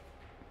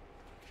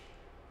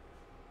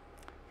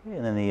 Okay,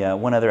 and then the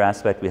one other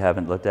aspect we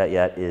haven't looked at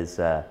yet is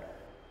the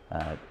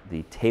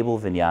table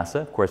vinyasa.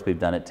 Of course, we've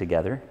done it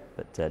together,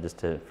 but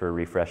for a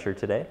refresher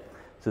today.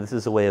 So this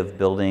is a way of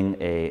building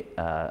a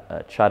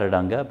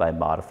chaturanga by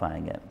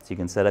modifying it. So you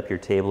can set up your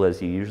table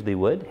as you usually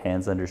would,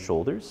 hands under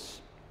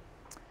shoulders,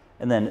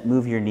 and then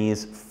move your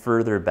knees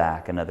further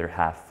back, another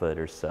half foot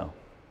or so.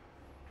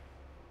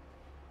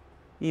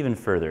 Even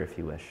further if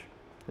you wish.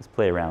 Just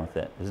play around with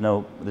it. There's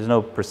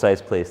no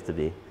precise place to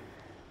be.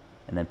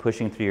 And then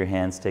pushing through your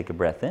hands, take a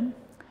breath in.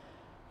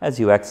 As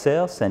you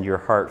exhale, send your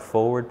heart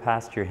forward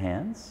past your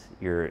hands.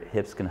 Your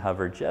hips can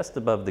hover just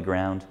above the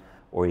ground,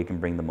 or you can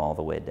bring them all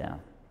the way down.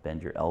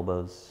 Bend your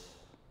elbows.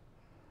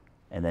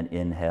 And then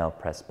inhale,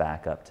 press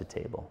back up to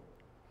table.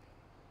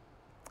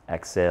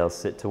 Exhale,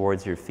 sit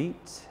towards your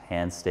feet.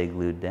 Hands stay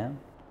glued down.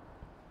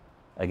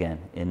 Again,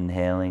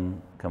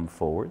 inhaling, come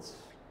forwards.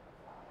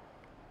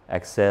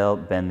 Exhale,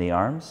 bend the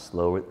arms,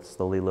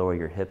 slowly lower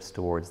your hips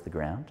towards the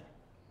ground.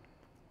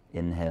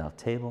 Inhale,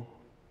 table.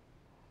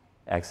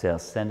 Exhale,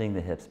 sending the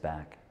hips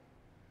back.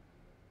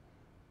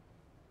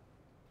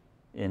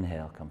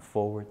 Inhale, come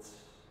forwards.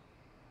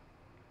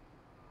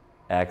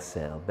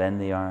 Exhale, bend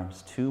the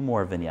arms. 2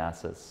 more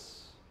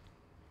vinyasas.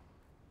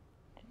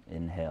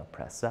 Inhale,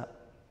 press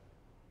up.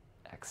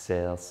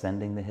 Exhale,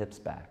 sending the hips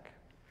back.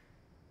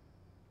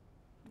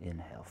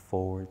 Inhale,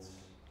 forwards.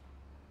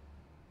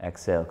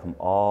 Exhale, come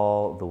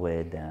all the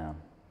way down,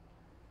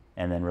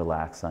 and then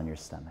relax on your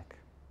stomach.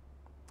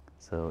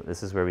 So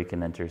this is where we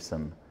can enter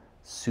some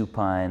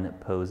supine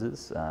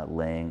poses,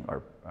 laying,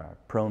 or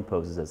prone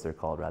poses as they're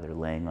called, rather,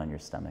 laying on your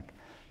stomach.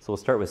 So we'll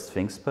start with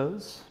Sphinx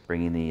pose,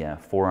 bringing the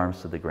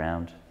forearms to the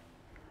ground,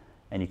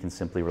 and you can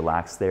simply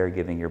relax there,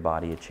 giving your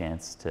body a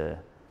chance to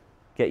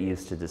get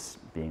used to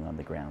just being on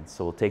the ground.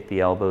 So we'll take the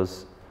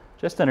elbows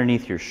just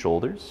underneath your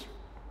shoulders,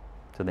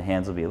 so the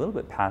hands will be a little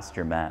bit past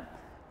your mat.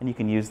 And you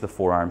can use the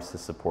forearms to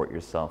support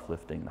yourself,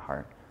 lifting the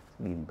heart.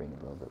 So even bring it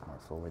a little bit more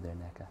forward there,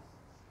 Neka.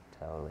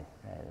 Totally.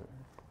 Right.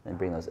 Then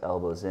bring those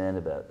elbows in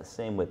about the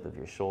same width of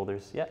your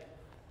shoulders. Yep.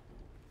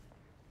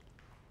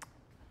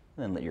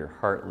 And then let your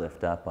heart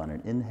lift up on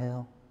an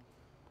inhale.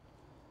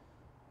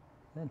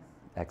 Good.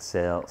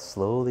 Exhale,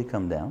 slowly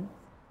come down.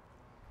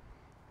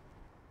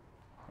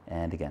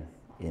 And again,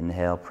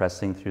 inhale,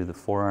 pressing through the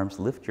forearms,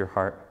 lift your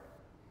heart.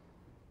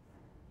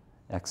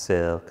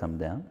 Exhale, come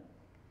down.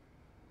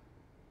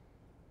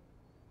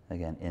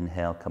 Again,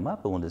 inhale, come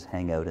up, and we'll just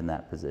hang out in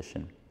that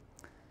position.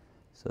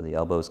 So the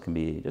elbows can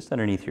be just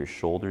underneath your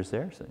shoulders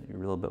there, so you're a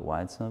little bit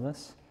wide, some of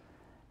us.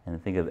 And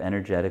think of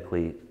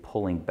energetically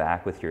pulling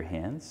back with your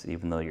hands,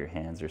 even though your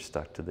hands are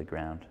stuck to the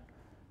ground.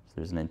 So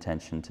there's an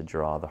intention to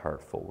draw the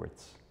heart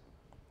forwards.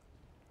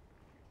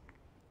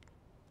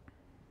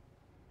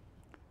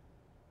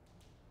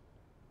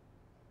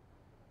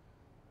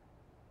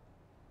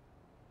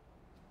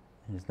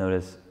 And just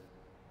notice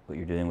what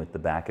you're doing with the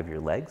back of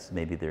your legs.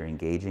 Maybe they're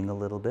engaging a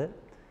little bit.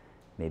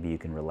 Maybe you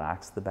can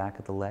relax the back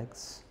of the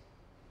legs.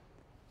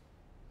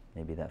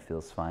 Maybe that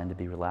feels fine to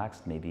be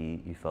relaxed.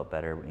 Maybe you felt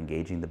better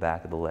engaging the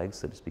back of the legs,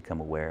 so just become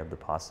aware of the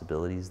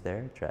possibilities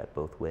there. Try it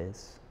both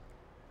ways.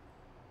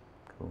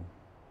 Cool.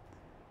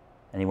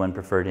 Anyone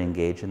prefer to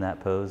engage in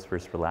that pose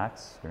versus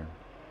relax? Or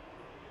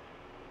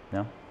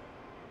no?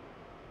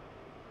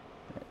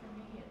 For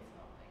me, it's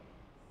helping.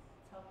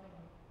 It's helping.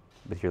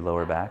 With your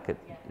lower back, it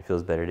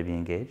feels better to be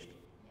engaged?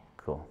 Yeah.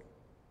 Cool.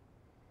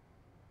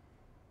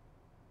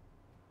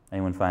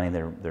 Anyone finding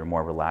they're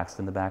more relaxed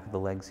in the back of the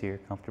legs here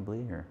comfortably,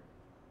 or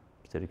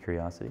just out of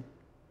curiosity?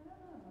 I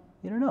don't know.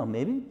 You don't know,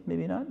 maybe,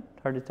 maybe not,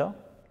 hard to tell?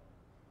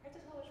 Hard to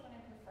tell which one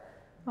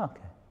I prefer.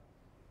 Okay,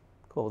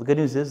 cool. The good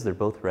news is they're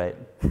both right.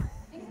 I think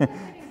I'm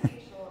getting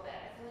engaged a little bit.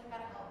 I feel like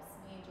that helps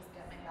me just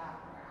get my back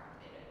more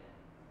activated.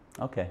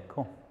 Okay,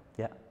 cool,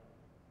 yeah.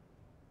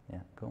 Yeah,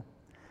 cool.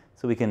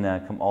 So we can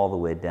come all the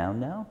way down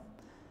now.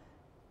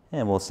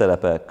 And we'll set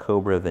up a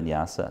Cobra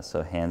Vinyasa.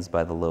 So hands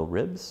by the low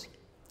ribs.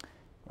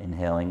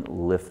 Inhaling,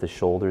 lift the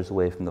shoulders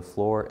away from the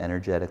floor,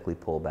 energetically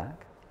pull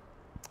back.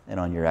 And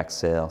on your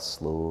exhale,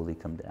 slowly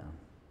come down.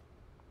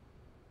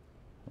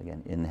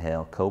 Again,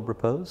 inhale, Cobra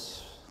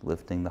pose,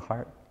 lifting the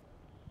heart.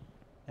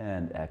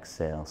 And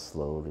exhale,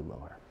 slowly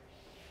lower.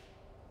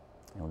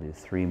 And we'll do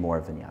 3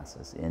 more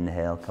vinyasas.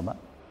 Inhale, come up.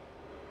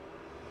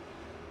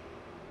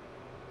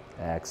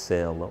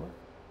 Exhale, lower.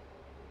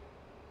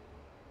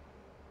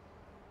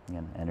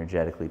 Again,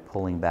 energetically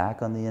pulling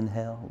back on the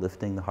inhale,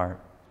 lifting the heart.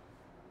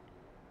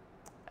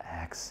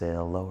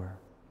 Exhale, lower.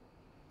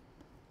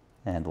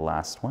 And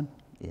last one.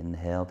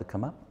 Inhale to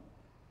come up.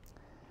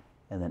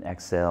 And then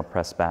exhale,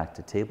 press back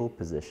to table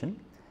position.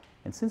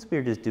 And since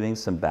we're just doing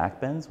some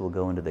back bends, we'll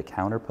go into the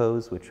counter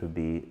pose, which would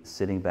be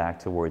sitting back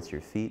towards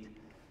your feet,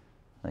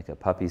 like a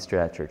puppy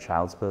stretch or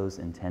child's pose,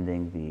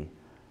 intending the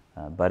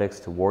buttocks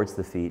towards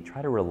the feet.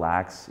 Try to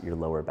relax your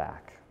lower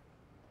back.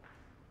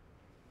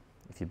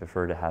 If you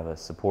prefer to have a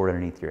support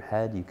underneath your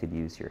head, you could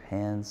use your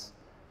hands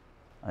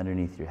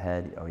underneath your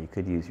head, or you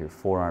could use your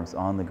forearms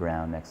on the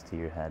ground next to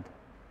your head.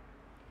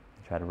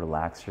 Try to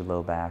relax your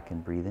low back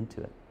and breathe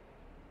into it.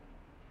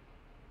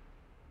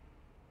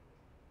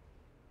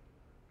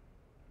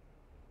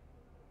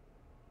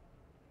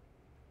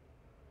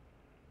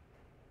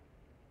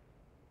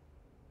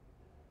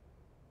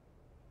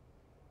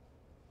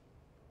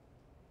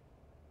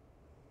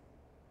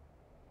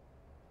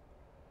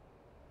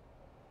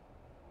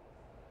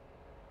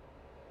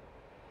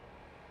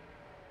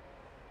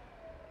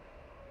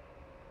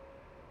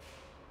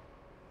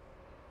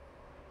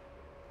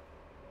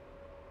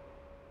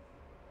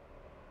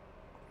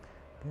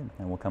 Good.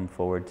 And we'll come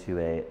forward to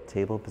a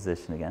table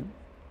position again.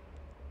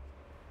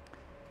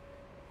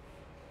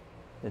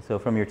 And so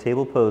from your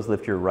table pose,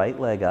 lift your right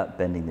leg up,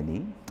 bending the knee,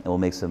 and we'll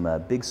make some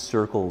big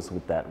circles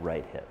with that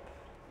right hip.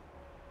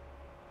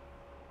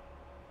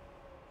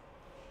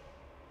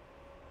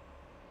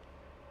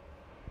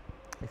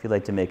 If you'd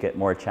like to make it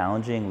more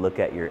challenging, look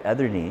at your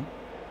other knee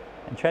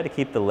and try to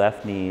keep the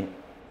left knee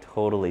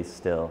totally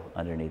still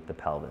underneath the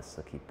pelvis.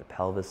 So keep the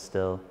pelvis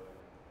still,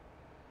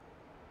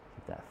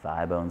 keep that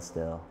thigh bone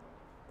still.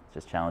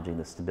 Just challenging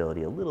the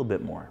stability a little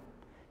bit more.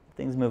 If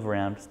things move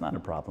around, it's not a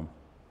problem.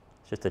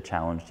 It's just a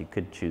challenge you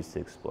could choose to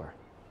explore.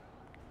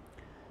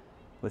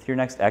 With your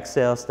next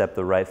exhale, step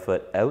the right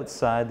foot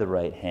outside the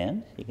right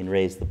hand. You can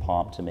raise the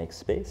palm to make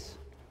space.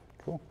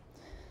 Cool.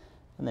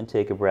 And then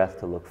take a breath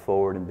to look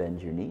forward and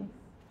bend your knee.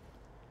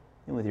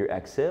 And with your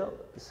exhale,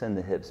 send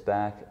the hips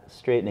back,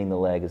 straightening the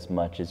leg as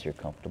much as you're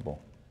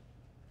comfortable.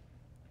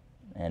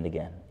 And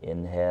again,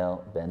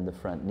 inhale, bend the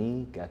front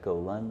knee, gecko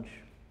lunge.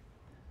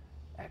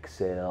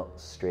 Exhale,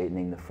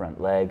 straightening the front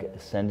leg,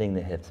 sending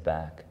the hips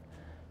back,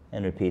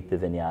 and repeat the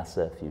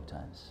vinyasa a few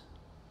times.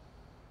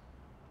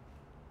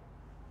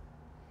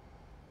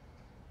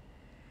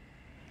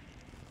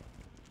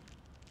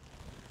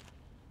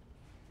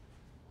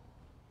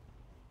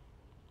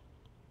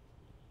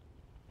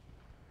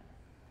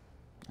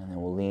 And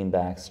then we'll lean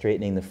back,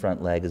 straightening the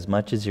front leg as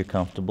much as you're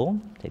comfortable.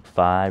 Take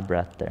 5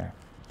 breaths there.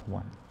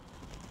 1.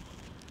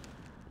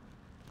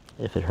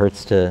 If it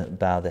hurts to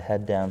bow the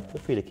head down,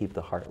 feel free to keep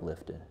the heart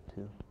lifted.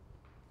 2,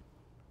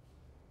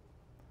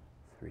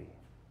 3,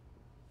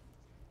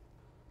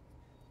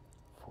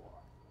 4.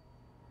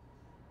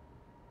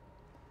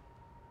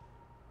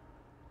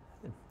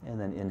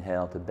 And then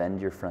inhale to bend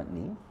your front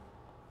knee. And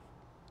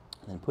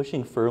then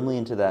pushing firmly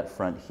into that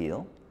front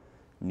heel,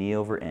 knee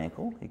over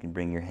ankle. You can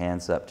bring your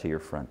hands up to your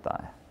front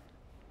thigh.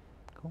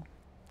 Cool.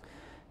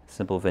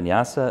 Simple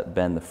vinyasa,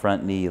 bend the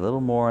front knee a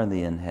little more on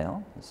the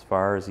inhale, as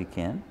far as you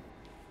can.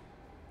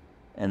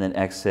 And then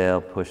exhale,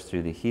 push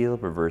through the heel,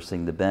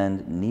 reversing the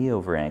bend, knee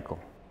over ankle.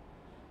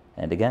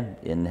 And again,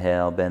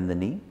 inhale, bend the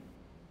knee.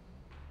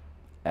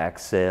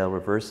 Exhale,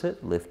 reverse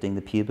it, lifting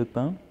the pubic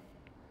bone.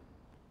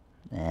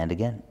 And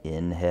again,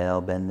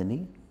 inhale, bend the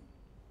knee.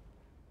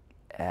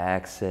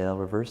 Exhale,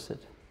 reverse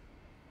it.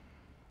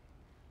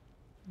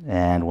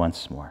 And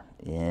once more,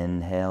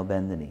 inhale,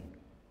 bend the knee.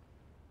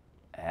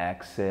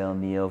 Exhale,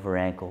 knee over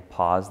ankle.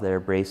 Pause there,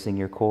 bracing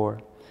your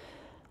core.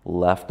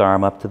 Left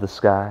arm up to the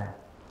sky.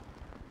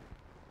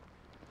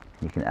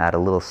 You can add a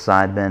little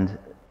side bend,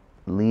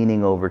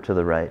 leaning over to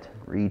the right,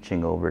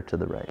 reaching over to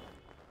the right.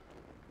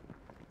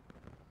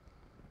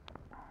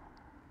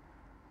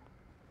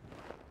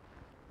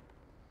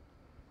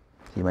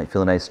 You might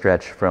feel a nice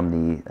stretch from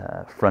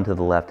the front of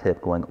the left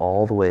hip going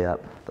all the way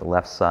up the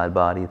left side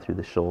body through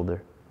the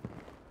shoulder.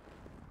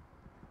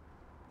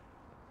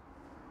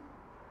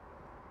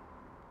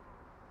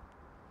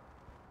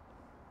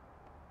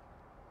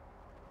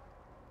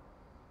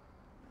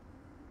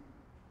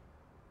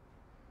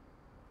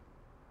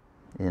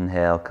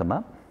 Inhale, come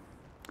up.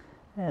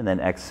 And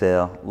then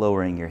exhale,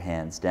 lowering your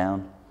hands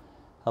down.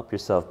 Help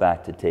yourself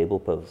back to table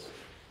pose.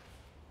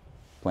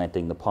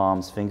 Planting the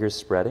palms, fingers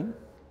spreading.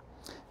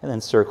 And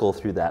then circle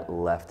through that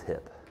left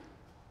hip.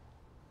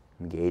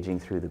 Engaging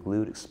through the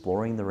glute,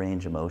 exploring the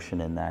range of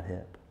motion in that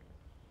hip.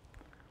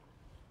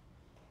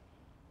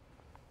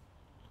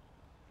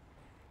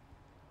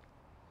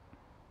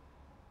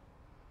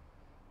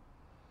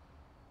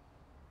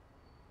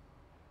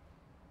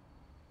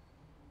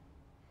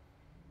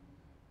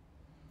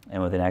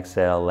 And with an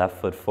exhale, left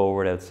foot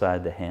forward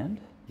outside the hand.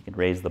 You can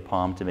raise the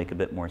palm to make a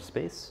bit more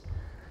space.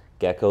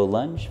 Gecko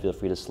lunge. Feel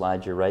free to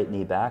slide your right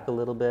knee back a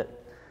little bit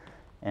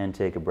and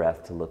take a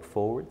breath to look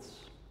forwards.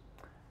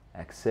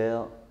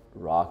 Exhale,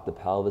 rock the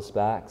pelvis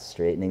back,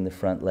 straightening the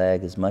front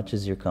leg as much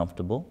as you're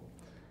comfortable.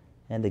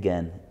 And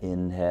again,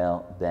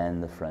 inhale,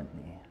 bend the front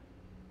knee.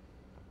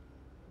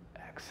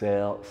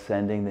 Exhale,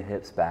 sending the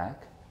hips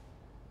back.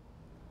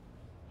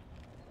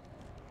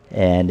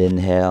 And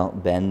inhale,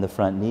 bend the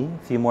front knee.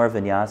 A few more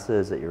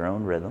vinyasas at your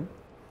own rhythm.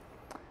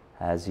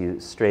 As you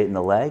straighten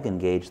the leg,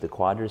 engage the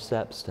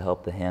quadriceps to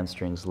help the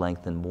hamstrings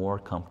lengthen more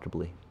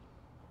comfortably.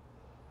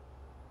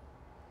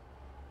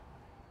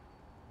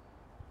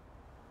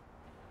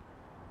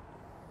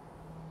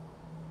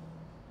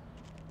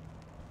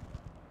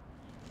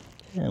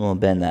 And we'll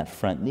bend that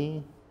front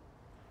knee.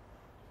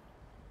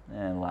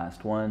 And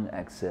last one,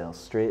 exhale,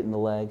 straighten the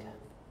leg.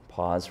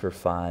 Pause for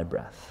 5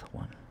 breaths.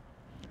 1,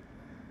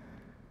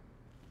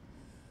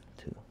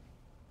 2,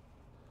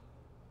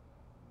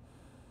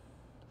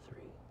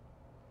 3.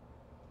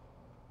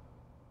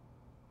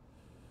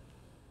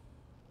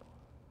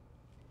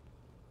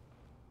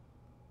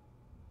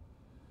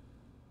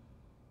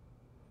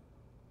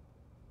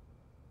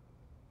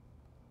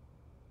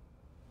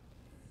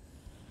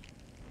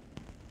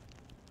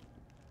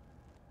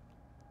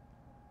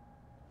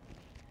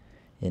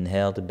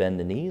 Inhale to bend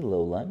the knee,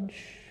 low lunge.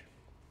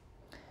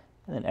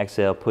 And then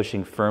exhale,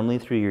 pushing firmly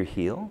through your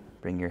heel.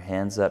 Bring your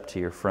hands up to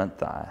your front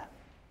thigh.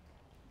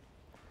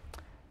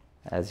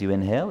 As you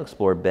inhale,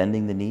 explore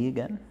bending the knee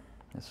again,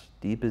 as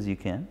deep as you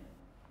can.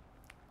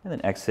 And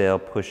then exhale,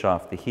 push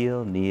off the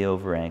heel, knee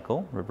over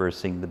ankle,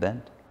 reversing the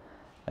bend.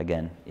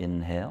 Again,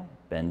 inhale,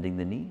 bending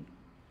the knee.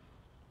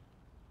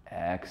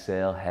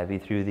 Exhale, heavy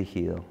through the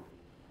heel.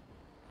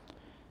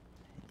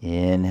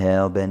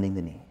 Inhale, bending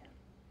the knee.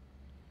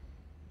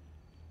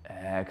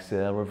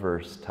 Exhale,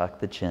 reverse, tuck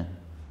the chin.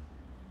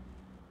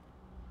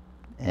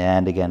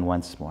 And again,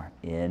 once more.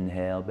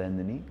 Inhale, bend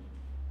the knee.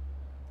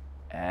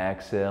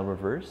 Exhale,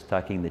 reverse,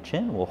 tucking the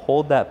chin. We'll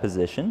hold that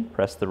position.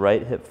 Press the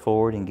right hip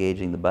forward,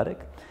 engaging the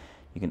buttock.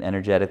 You can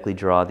energetically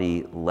draw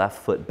the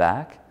left foot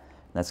back.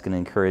 That's going to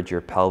encourage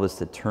your pelvis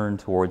to turn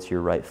towards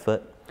your right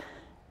foot.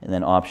 And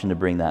then option to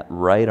bring that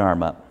right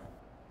arm up,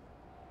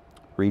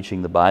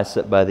 reaching the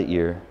bicep by the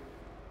ear,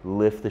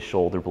 lift the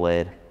shoulder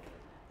blade,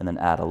 and then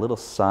add a little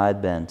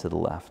side bend to the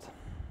left.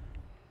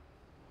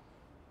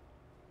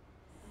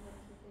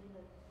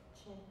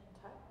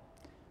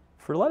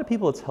 For a lot of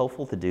people, it's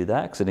helpful to do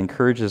that because it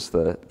encourages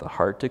the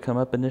heart to come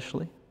up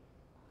initially.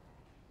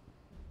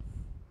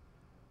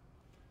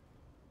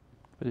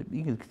 But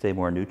you can stay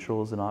more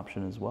neutral as an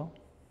option as well.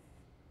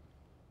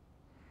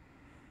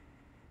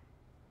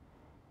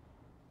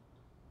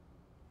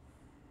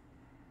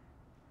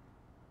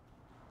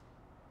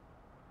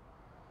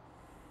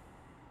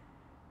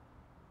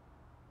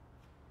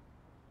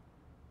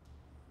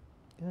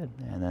 Good.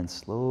 And then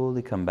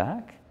slowly come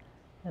back.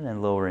 And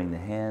then lowering the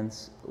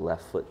hands,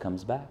 left foot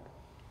comes back.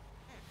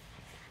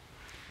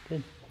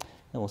 Good.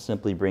 And we'll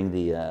simply bring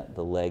the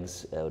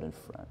legs out in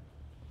front.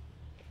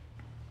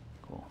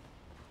 Cool.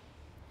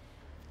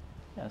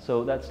 Yeah,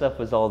 so that stuff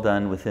was all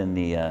done within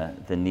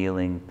the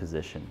kneeling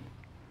position.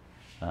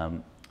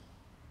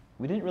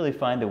 We didn't really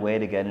find a way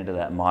to get into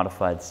that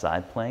modified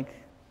side plank,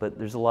 but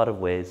there's a lot of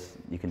ways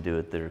you can do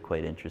it that are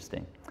quite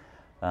interesting.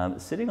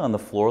 Sitting on the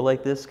floor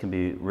like this can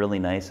be really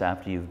nice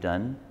after you've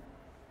done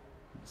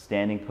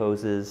standing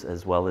poses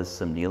as well as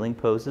some kneeling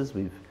poses.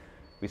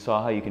 We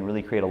saw how you can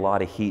really create a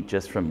lot of heat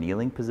just from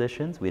kneeling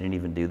positions. We didn't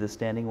even do the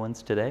standing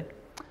ones today.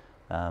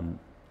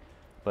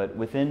 But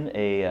within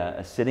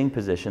a sitting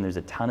position, there's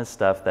a ton of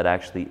stuff that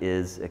actually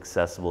is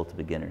accessible to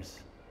beginners.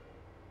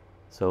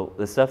 So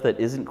the stuff that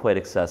isn't quite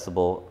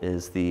accessible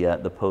is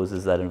the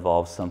poses that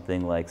involve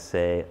something like,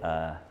 say,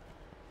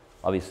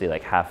 obviously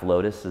like half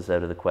lotus is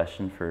out of the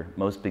question for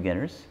most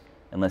beginners,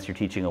 unless you're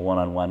teaching a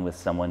one-on-one with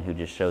someone who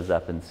just shows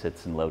up and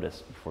sits in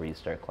lotus before you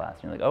start class.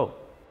 And you're like, oh,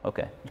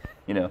 okay.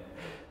 You know,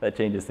 that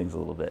changes things a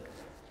little bit.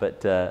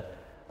 But a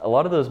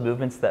lot of those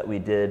movements that we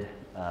did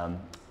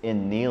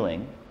in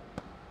kneeling,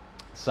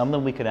 some of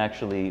them we could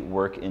actually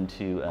work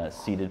into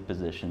seated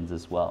positions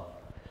as well.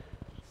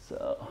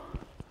 So,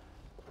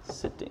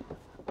 sitting.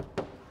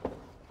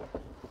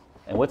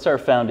 And what's our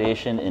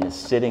foundation in a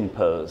sitting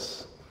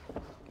pose?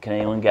 Can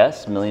anyone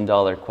guess? $1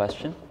 million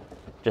question.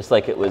 Just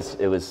like it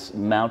was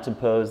mountain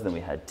pose, then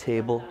we had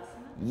table.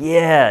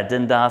 Yeah,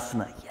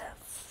 Dandasana,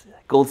 yes.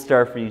 Gold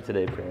star for you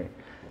today, Prairie.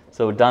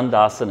 So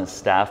Dandasana,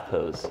 staff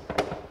pose.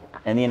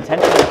 And the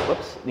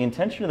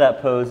intention of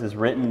that pose is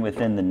written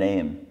within the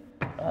name.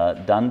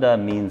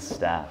 Danda means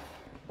staff.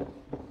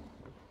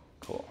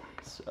 Cool,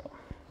 so.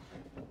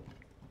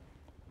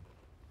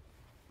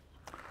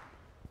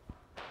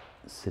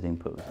 Sitting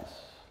poses.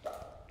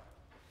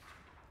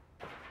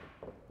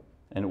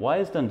 And why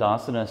is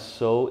Dandasana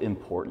so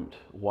important?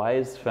 Why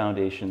is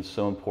foundation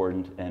so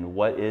important, and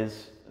what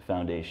is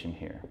foundation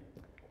here?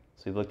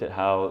 So we've looked at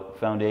how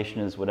foundation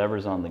is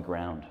whatever's on the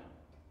ground.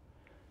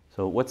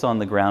 So what's on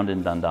the ground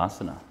in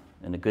Dandasana,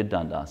 in a good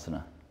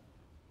Dandasana?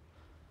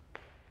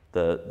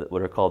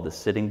 what are called the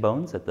sitting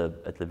bones at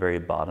the very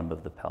bottom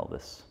of the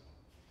pelvis.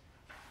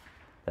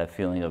 That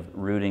feeling of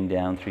rooting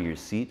down through your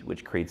seat,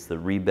 which creates the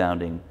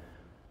rebounding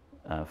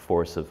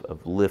force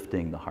of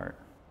lifting the heart.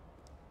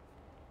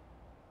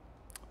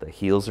 The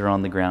heels are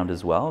on the ground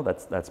as well.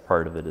 That's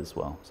part of it as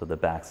well. So the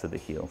backs of the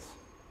heels.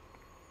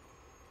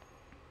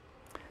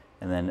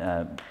 And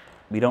then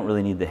we don't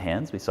really need the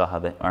hands. We saw how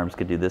the arms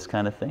could do this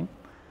kind of thing.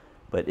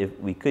 But if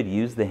we could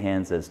use the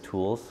hands as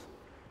tools,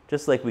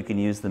 just like we can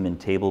use them in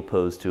table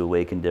pose to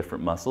awaken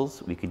different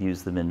muscles, we could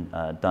use them in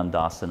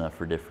Dandasana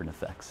for different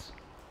effects.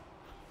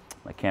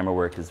 My camera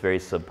work is very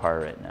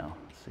subpar right now.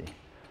 Let's see.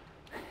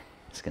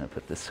 Just going to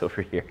put this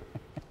over here.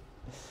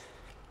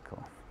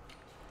 Cool.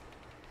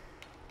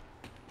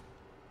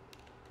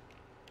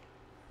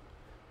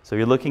 So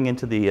you're looking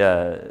into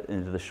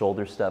the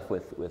shoulder stuff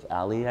with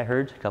Ali, I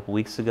heard, a couple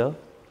weeks ago.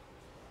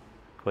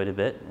 Quite a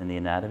bit in the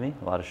anatomy.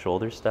 A lot of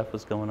shoulder stuff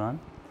was going on.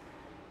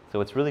 So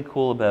what's really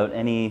cool about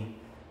any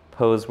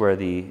pose where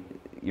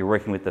you're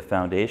working with the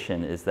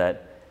foundation is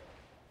that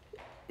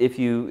if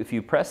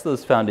you press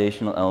those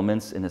foundational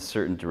elements in a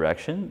certain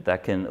direction,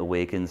 that can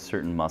awaken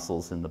certain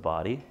muscles in the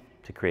body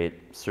to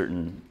create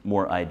certain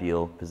more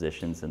ideal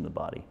positions in the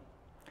body.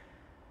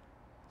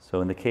 So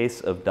in the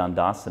case of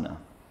Dandasana,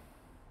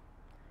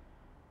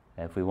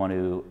 if we want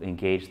to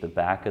engage the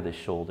back of the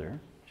shoulder,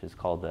 which is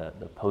called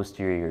the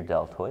posterior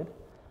deltoid,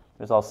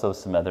 there's also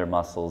some other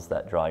muscles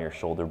that draw your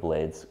shoulder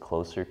blades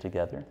closer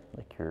together,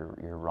 like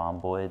your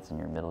rhomboids and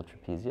your middle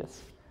trapezius.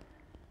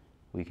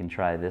 We can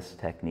try this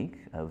technique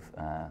of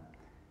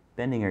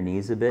bending our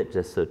knees a bit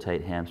just so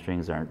tight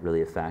hamstrings aren't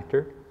really a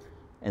factor,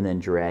 and then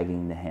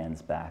dragging the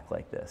hands back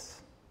like this.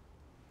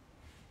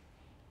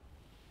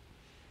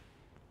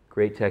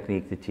 Great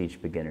technique to teach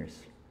beginners.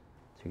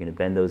 So you're going to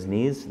bend those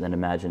knees, then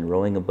imagine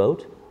rowing a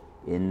boat.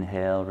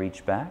 Inhale,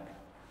 reach back.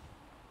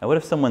 Now what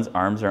if someone's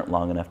arms aren't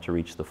long enough to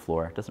reach the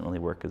floor? It doesn't really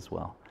work as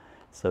well.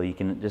 So you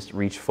can just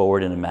reach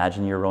forward and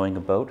imagine you're rowing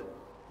a boat.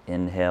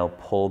 Inhale,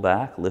 pull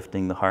back,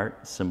 lifting the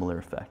heart, similar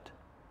effect.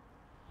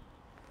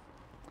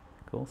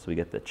 Cool, so we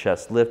get the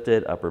chest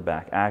lifted, upper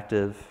back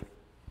active.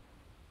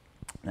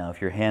 Now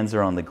if your hands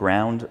are on the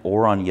ground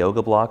or on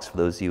yoga blocks, for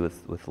those of you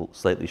with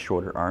slightly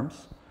shorter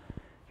arms,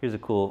 here's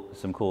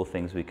some cool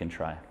things we can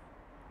try.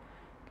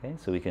 Okay,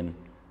 so we can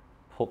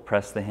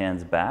press the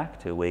hands back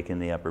to awaken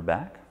the upper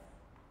back.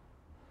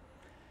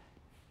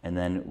 And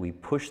then we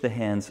push the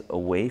hands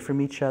away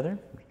from each other,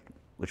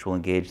 which will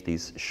engage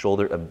these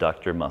shoulder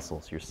abductor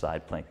muscles, your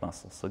side plank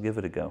muscles. So give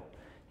it a go.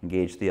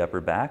 Engage the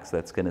upper back, so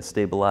that's going to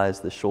stabilize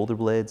the shoulder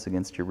blades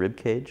against your rib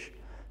cage,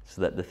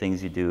 so that the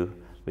things you do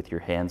with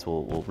your hands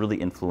will really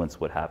influence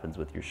what happens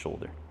with your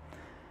shoulder.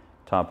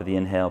 Top of the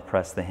inhale,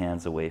 press the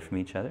hands away from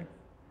each other.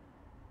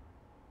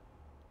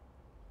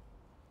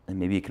 And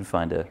maybe you can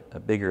find a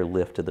bigger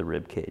lift of the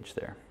rib cage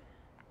there.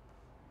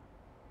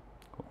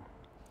 Cool.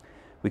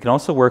 We can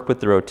also work with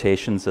the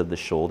rotations of the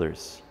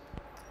shoulders.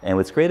 And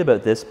what's great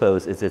about this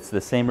pose is it's the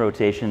same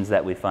rotations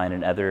that we find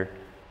in other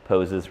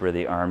poses where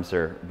the arms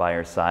are by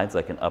our sides,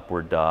 like an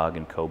upward dog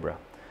and cobra.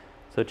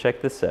 So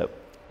check this out.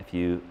 If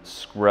you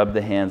scrub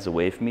the hands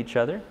away from each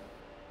other,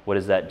 what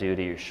does that do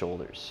to your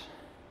shoulders?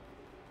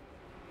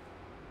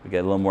 We get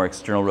a little more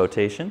external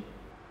rotation.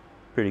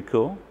 Pretty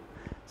cool.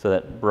 So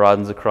that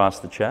broadens across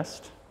the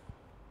chest.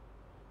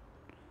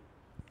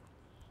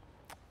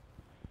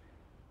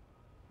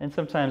 And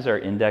sometimes our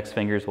index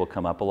fingers will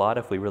come up a lot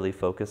if we really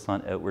focus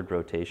on outward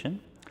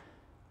rotation.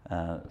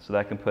 So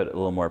that can put a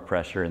little more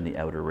pressure in the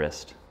outer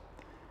wrist.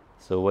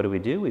 So what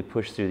do? We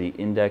push through the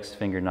index,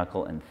 finger,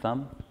 knuckle, and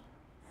thumb,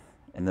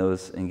 and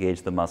those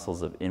engage the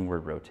muscles of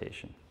inward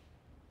rotation.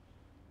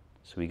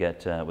 So we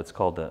get what's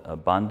called a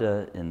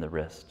bandha in the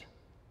wrist,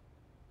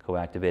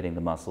 co-activating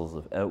the muscles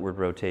of outward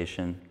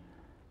rotation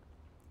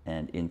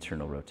and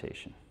internal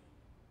rotation.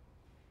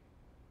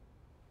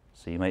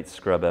 So you might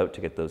scrub out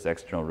to get those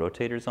external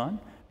rotators on,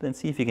 then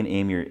see if you can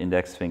aim your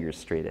index fingers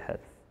straight ahead,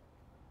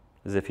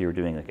 as if you were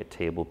doing like a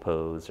table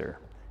pose or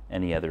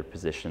any other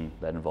position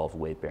that involved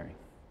weight bearing.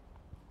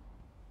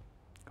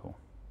 Cool.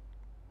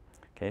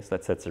 Okay, so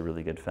that sets a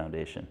really good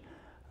foundation.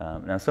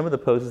 Now some of the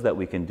poses that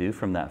we can do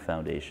from that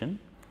foundation,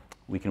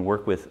 we can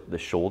work with the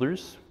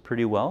shoulders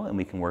pretty well, and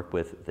we can work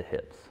with the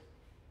hips.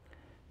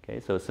 Okay,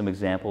 so some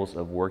examples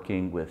of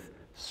working with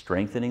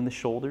strengthening the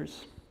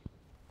shoulders.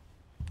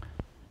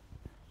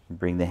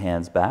 Bring the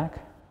hands back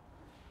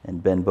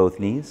and bend both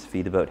knees,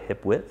 feet about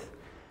hip width.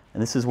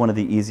 And this is one of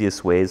the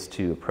easiest ways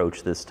to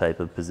approach this type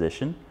of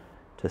position,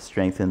 to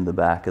strengthen the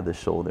back of the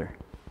shoulder.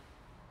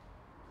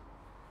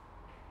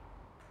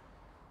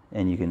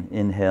 And you can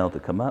inhale to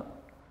come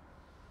up,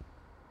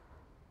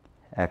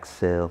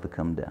 exhale to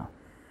come down.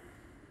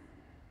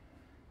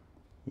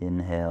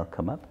 Inhale,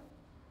 come up,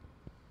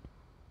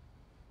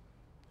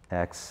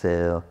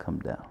 exhale, come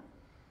down.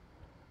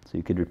 So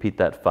you could repeat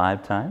that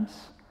 5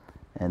 times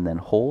and then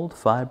hold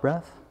 5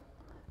 breaths.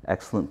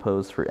 Excellent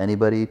pose for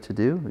anybody to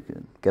do. We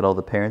can get all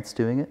the parents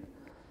doing it.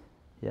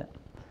 Yeah.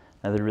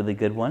 Another really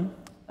good one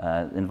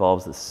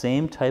involves the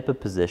same type of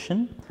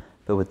position,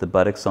 but with the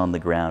buttocks on the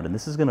ground. And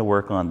this is going to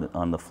work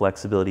on the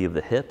flexibility of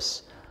the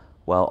hips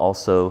while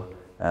also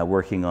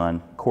working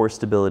on core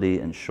stability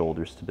and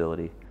shoulder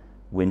stability.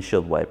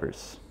 Windshield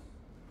wipers,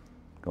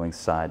 going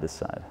side to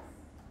side.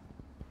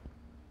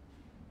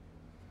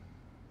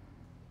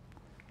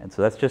 And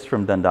so that's just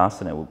from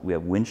Dandasana. We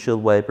have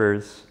windshield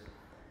wipers.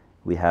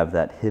 We have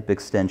that hip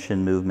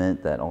extension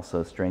movement that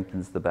also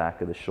strengthens the back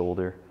of the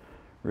shoulder.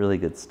 Really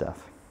good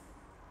stuff.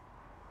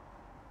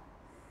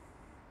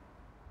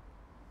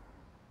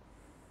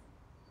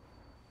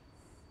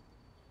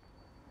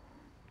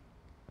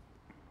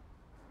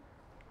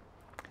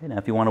 Okay, now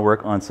if you want to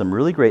work on some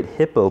really great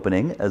hip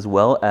opening as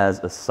well as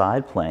a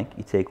side plank,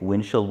 you take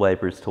windshield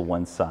wipers to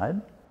one side.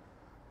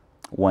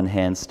 One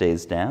hand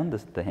stays down.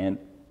 The hand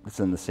is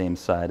on the same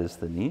side as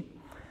the knee.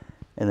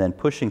 And then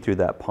pushing through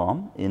that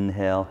palm,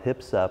 inhale,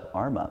 hips up,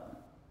 arm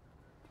up.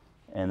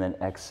 And then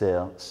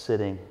exhale,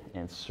 sitting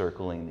and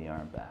circling the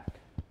arm back.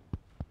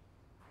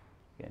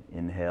 Again,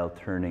 inhale,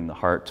 turning the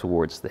heart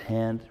towards the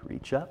hand,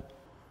 reach up.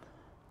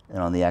 And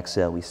on the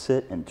exhale, we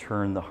sit and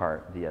turn the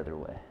heart the other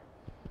way.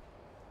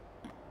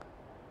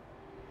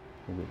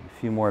 Maybe a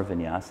few more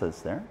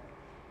vinyasas there.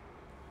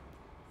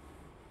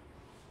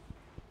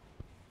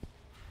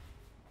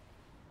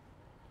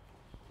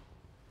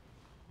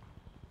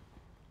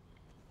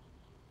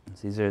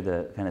 So these are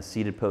the kind of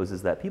seated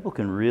poses that people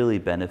can really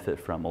benefit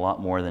from, a lot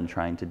more than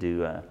trying to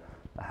do a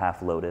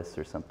half lotus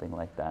or something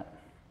like that.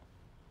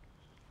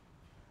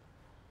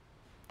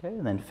 Okay,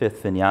 and then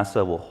fifth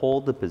vinyasa, we'll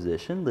hold the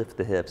position, lift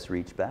the hips,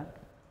 reach back,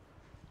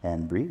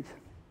 and breathe.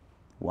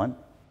 1.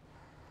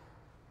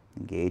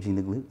 Engaging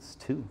the glutes.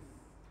 2.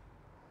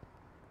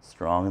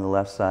 Strong in the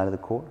left side of the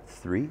core.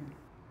 3.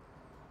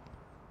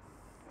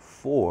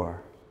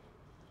 4.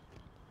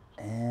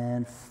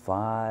 And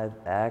 5.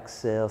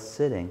 Exhale,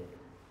 sitting.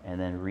 And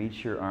then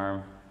reach your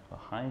arm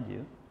behind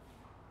you.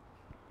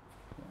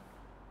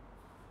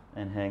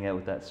 And hang out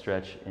with that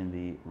stretch in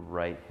the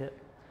right hip.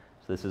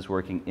 So this is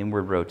working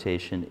inward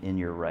rotation in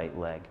your right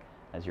leg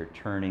as you're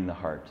turning the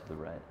heart to the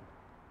right.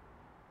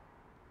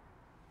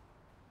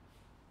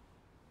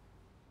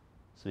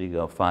 So you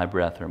go 5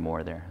 breaths or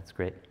more there. That's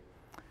great.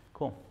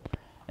 Cool.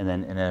 And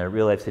then in a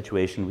real life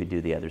situation, we do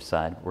the other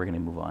side. We're going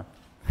to move on.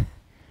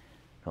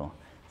 Cool.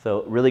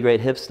 So really great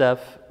hip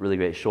stuff, really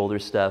great shoulder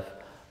stuff.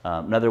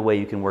 Another way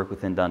you can work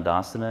within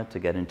Dandasana to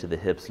get into the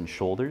hips and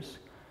shoulders.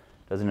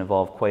 Doesn't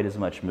involve quite as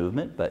much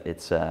movement, but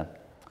it's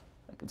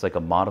like a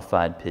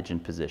modified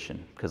pigeon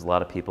position, because a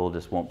lot of people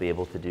just won't be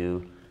able to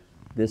do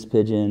this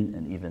pigeon,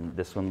 and even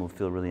this one will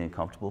feel really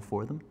uncomfortable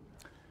for them.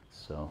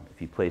 So if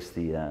you place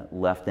the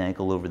left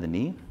ankle over the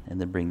knee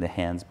and then bring the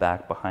hands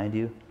back behind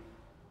you,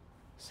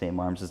 same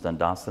arms as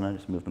Dandasana,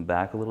 just move them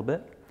back a little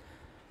bit.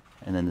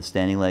 And then the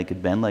standing leg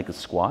could bend like a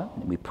squat,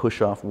 and we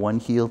push off one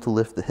heel to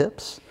lift the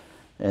hips,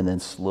 and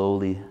then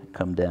slowly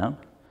come down,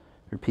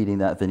 repeating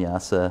that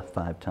vinyasa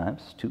 5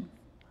 times. 2,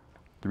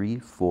 3,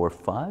 4,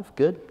 5.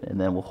 Good. And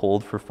then we'll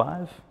hold for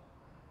 5.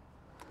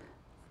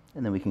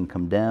 And then we can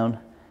come down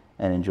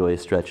and enjoy a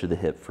stretch of the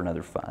hip for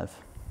another 5.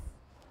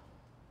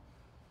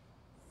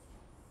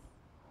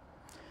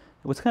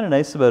 What's kind of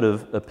nice about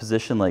a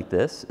position like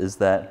this is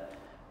that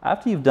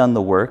after you've done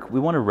the work, we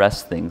want to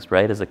rest things,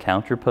 right, as a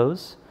counter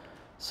pose.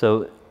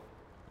 So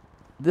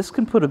this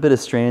can put a bit of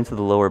strain into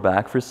the lower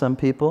back for some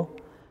people.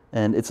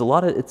 And it's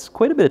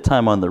quite a bit of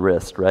time on the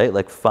wrist, right?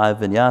 Like 5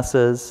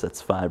 vinyasas,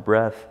 that's 5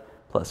 breaths,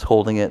 plus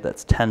holding it,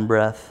 that's 10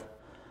 breaths.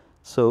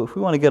 So if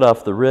we want to get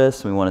off the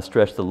wrist and we want to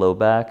stretch the low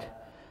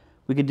back,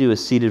 we could do a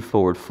seated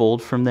forward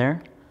fold from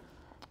there.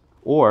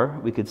 Or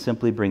we could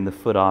simply bring the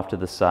foot off to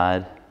the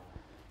side.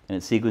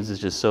 And the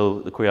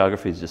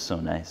choreography is just so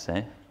nice,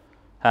 eh?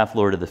 Half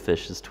Lord of the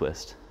Fishes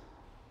twist.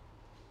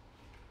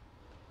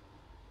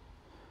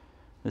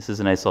 This is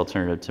a nice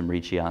alternative to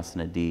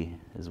Asana D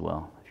as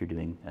well, if you're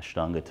doing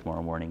Ashtanga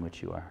tomorrow morning,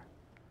 which you are.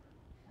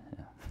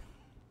 Yeah.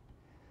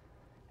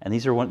 And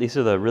these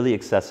are the really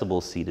accessible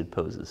seated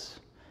poses.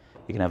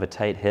 You can have a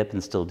tight hip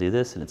and still do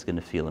this, and it's going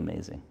to feel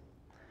amazing.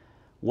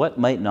 What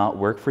might not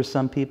work for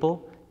some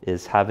people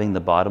is having the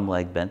bottom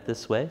leg bent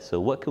this way. So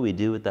what could we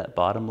do with that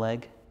bottom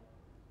leg?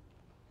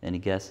 Any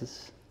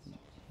guesses?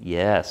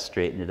 Yeah,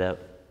 straighten it out.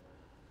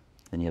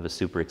 Then you have a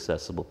super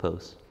accessible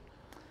pose.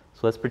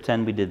 So let's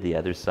pretend we did the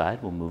other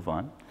side. We'll move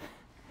on.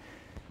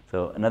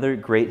 So another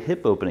great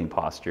hip opening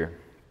posture,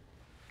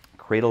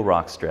 cradle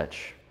rock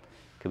stretch.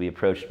 Could be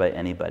approached by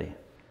anybody.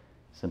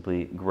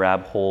 Simply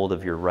grab hold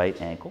of your right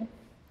ankle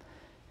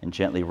and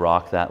gently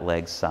rock that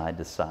leg side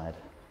to side.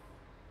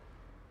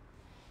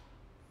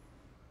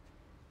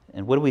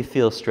 And what do we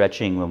feel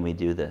stretching when we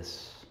do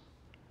this?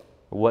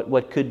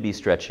 What could be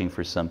stretching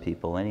for some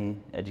people? Any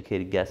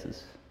educated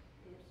guesses?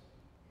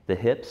 The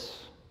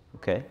hips,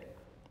 okay.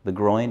 The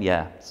groin,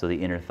 yeah. So the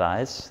inner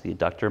thighs, the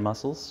adductor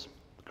muscles,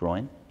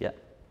 groin, yeah.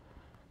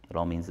 It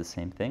all means the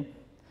same thing.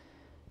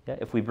 Yeah.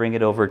 If we bring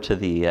it over to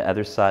the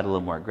other side a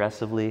little more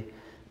aggressively,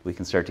 we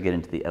can start to get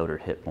into the outer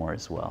hip more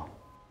as well.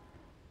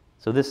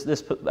 So this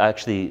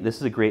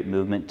is a great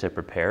movement to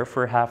prepare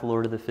for Half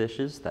Lord of the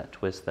Fishes, that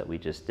twist that we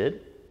just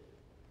did.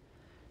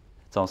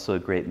 It's also a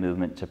great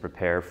movement to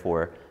prepare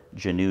for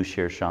Janu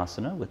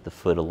Shirshasana with the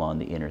foot along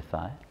the inner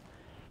thigh,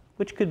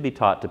 which could be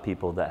taught to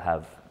people that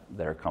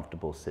are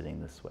comfortable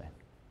sitting this way.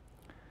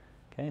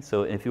 Okay,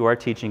 so if you are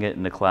teaching it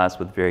in a class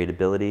with varied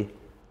ability,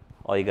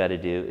 all you got to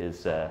do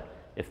is,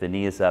 if the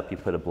knee is up, you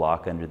put a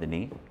block under the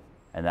knee,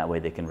 and that way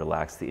they can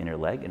relax the inner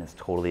leg, and it's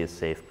totally a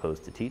safe pose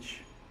to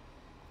teach.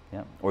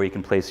 Yeah. Or you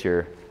can place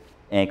your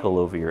ankle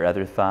over your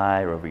other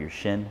thigh or over your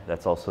shin.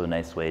 That's also a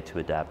nice way to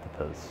adapt the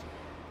pose.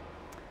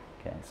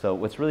 Okay, so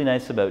what's really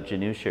nice about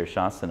Janu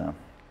Shirshasana,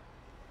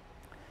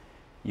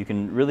 you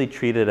can really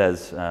treat it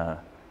as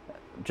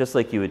just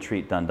like you would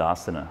treat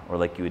Dandasana or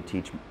like you would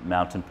teach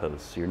mountain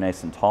pose. So you're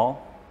nice and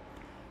tall.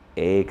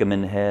 Ekam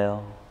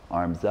inhale,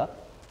 arms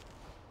up.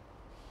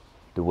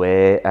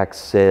 Dwe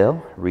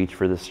exhale, reach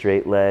for the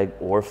straight leg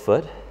or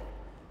foot.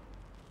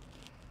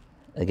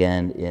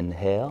 Again,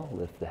 inhale,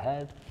 lift the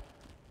head.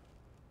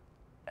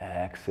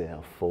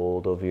 Exhale,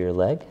 fold over your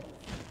leg.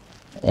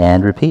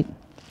 And repeat.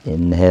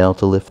 Inhale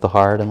to lift the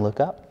heart and look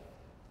up.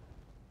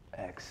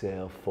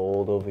 Exhale,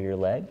 fold over your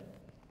leg.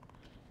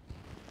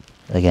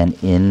 Again,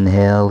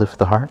 inhale, lift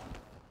the heart.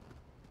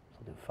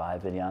 We'll do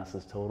 5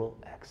 vinyasas total.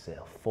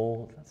 Exhale,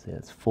 fold. Let's say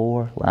that's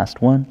 4.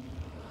 Last one.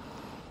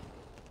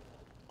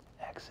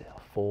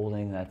 Exhale,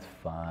 folding. That's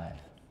 5.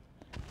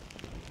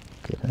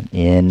 Good.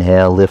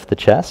 Inhale, lift the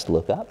chest,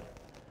 look up.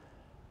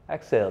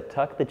 Exhale,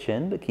 tuck the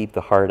chin, but keep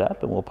the heart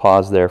up, and we'll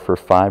pause there for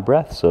 5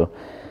 breaths. So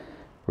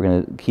we're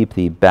going to keep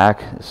the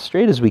back as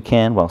straight as we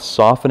can while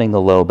softening the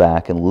low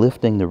back and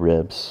lifting the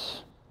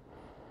ribs.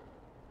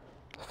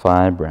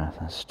 5 breaths.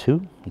 That's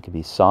 2. You could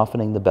be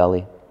softening the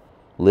belly,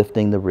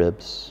 lifting the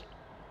ribs,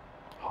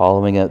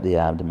 hollowing out the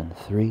abdomen.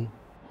 3.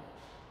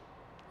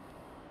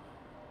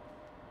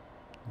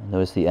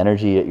 Notice the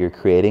energy that you're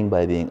creating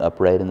by being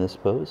upright in this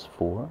pose.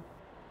 4.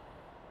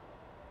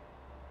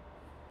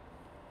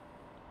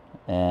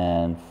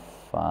 And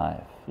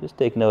 5. Just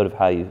take note of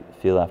how you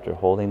feel after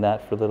holding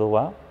that for a little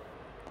while.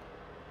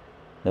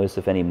 Notice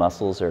if any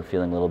muscles are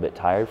feeling a little bit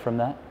tired from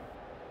that.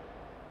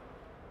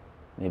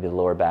 Maybe the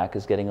lower back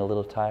is getting a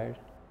little tired.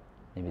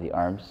 Maybe the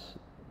arms.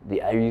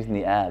 You're using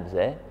the abs,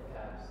 eh?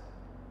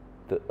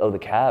 Calves. The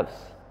calves.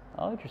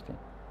 Oh, interesting.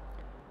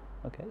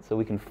 Okay, so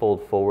we can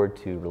fold forward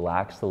to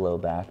relax the low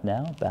back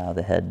now. Bow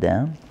the head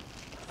down.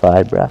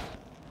 5 breaths.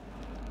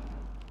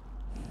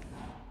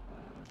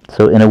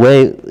 So in a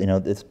way,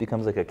 this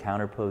becomes like a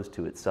counter pose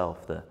to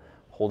itself.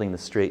 Holding the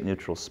straight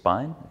neutral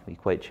spine can be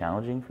quite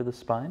challenging for the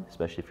spine,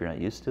 especially if you're not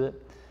used to it.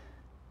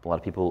 A lot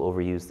of people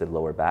overuse the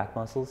lower back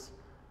muscles.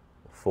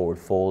 Forward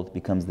fold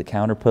becomes the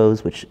counter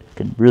pose, which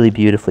can really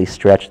beautifully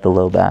stretch the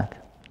low back.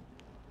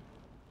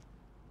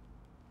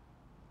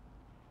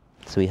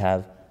 So we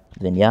have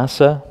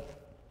Vinyasa,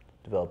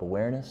 develop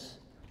awareness,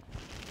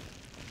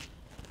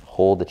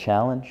 hold the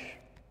challenge,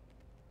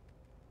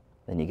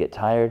 then you get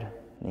tired,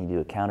 and you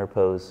do a counter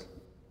pose,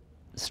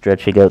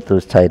 stretching out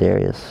those tight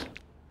areas.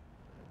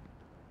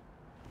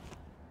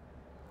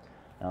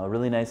 Now, a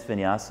really nice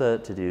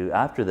vinyasa to do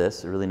after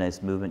this, a really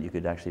nice movement you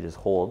could actually just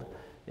hold,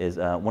 is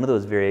one of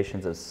those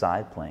variations of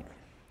side plank.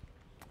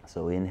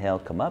 So inhale,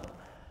 come up.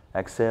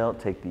 Exhale,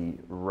 take the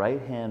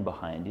right hand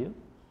behind you.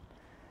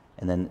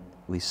 And then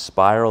we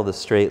spiral the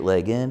straight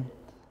leg in,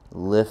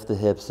 lift the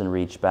hips and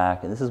reach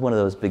back. And this is one of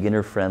those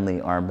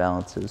beginner-friendly arm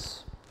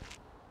balances,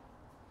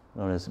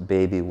 known as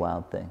baby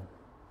wild thing.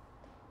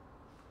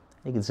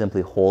 You can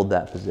simply hold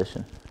that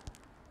position.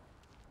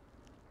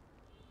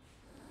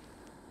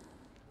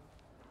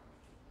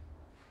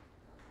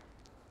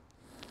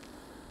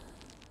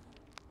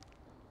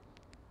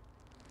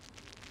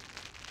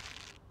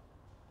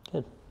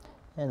 Good.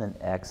 And then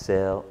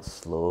exhale,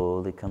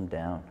 slowly come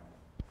down.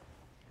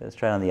 Let's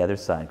try it on the other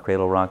side.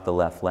 Cradle rock the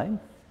left leg,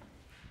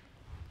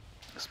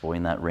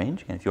 exploring that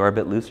range. And if you are a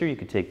bit looser, you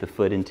could take the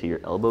foot into your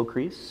elbow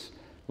crease,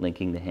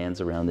 linking the hands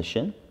around the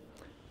shin.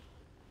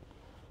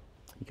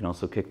 You can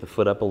also kick the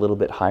foot up a little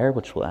bit higher,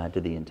 which will add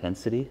to the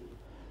intensity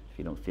if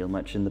you don't feel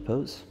much in the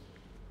pose.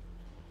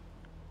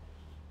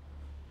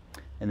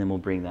 And then we'll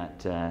bring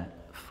that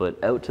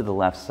foot out to the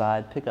left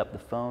side, pick up the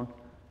phone,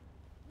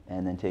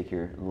 and then take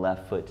your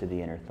left foot to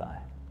the inner thigh.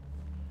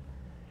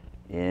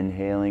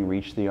 Inhaling,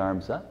 reach the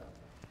arms up.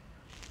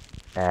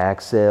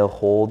 Exhale,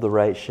 hold the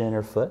right shin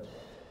or foot.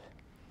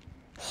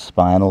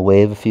 Spinal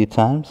wave a few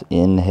times.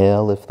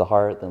 Inhale, lift the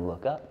heart, then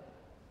look up.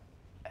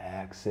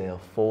 Exhale,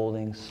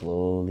 folding,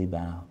 slowly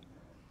bow.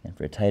 And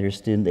for a tighter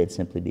student, they'd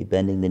simply be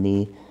bending the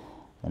knee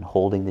and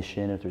holding the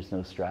shin if there's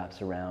no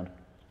straps around,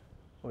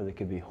 or they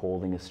could be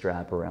holding a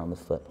strap around the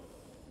foot.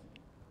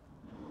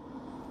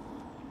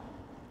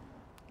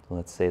 So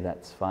let's say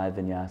that's 5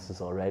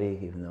 vinyasas already,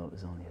 even though it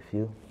was only a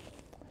few.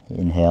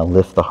 Inhale,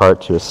 lift the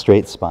heart to a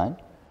straight spine.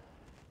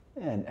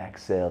 And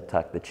exhale,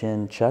 tuck the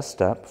chin,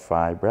 chest up,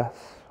 5 breaths.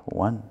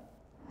 1.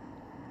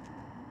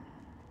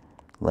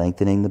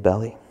 Lengthening the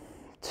belly.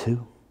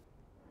 2.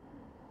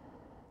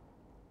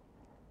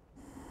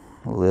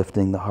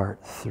 Lifting the heart.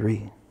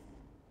 3.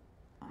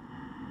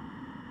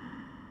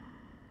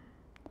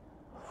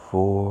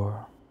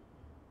 4.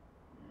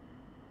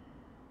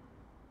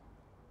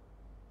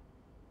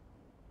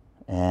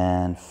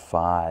 And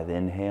 5.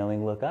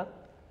 Inhaling, look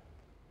up.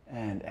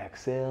 And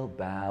exhale,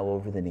 bow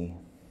over the knee.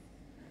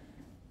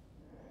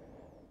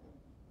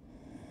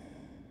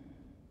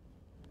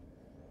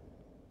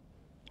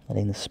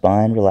 Letting the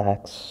spine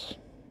relax.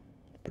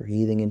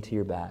 Breathing into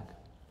your back.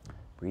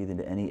 Breathe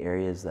into any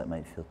areas that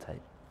might feel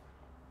tight.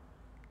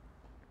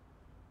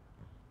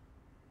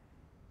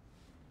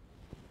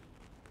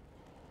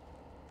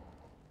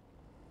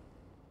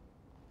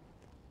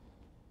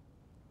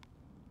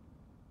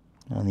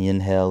 On the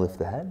inhale, lift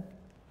the head.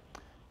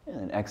 And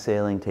then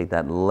exhaling, take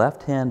that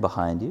left hand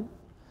behind you.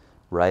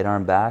 Right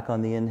arm back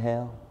on the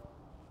inhale.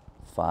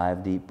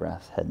 5 deep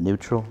breaths. Head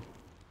neutral.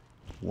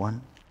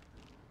 1.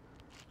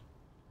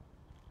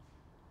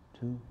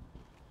 2.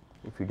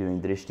 If you're doing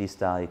drishti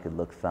style, you could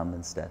look thumb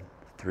instead.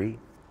 3.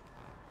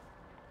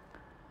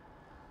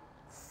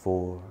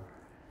 4.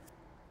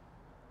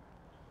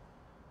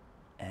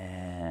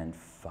 And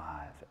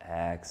 5.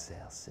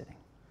 Exhale, sitting.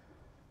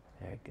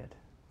 Very good.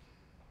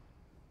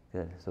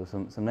 Good. So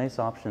some nice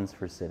options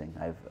for sitting.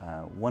 I have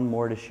one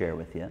more to share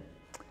with you.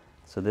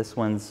 So this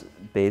one's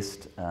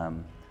based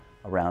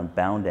around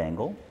bound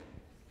angle,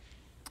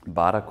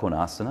 Baddha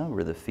Konasana,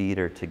 where the feet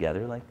are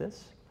together like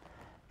this.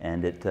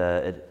 And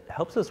it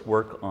helps us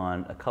work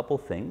on a couple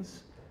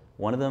things.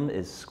 One of them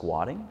is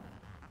squatting.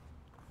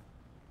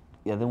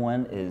 The other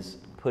one is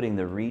putting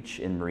the reach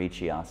in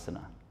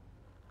Asana.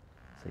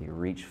 So you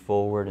reach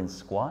forward and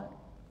squat.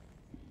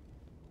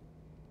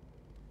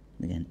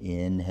 Again,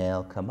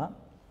 inhale, come up.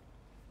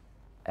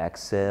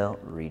 Exhale,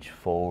 reach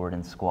forward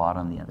and squat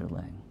on the other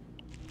leg.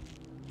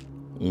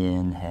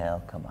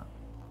 Inhale, come up.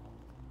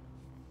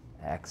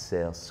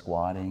 Exhale,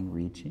 squatting,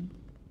 reaching.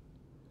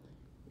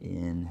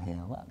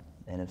 Inhale up.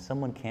 And if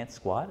someone can't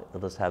squat,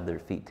 they'll just have their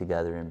feet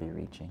together and be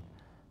reaching.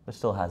 But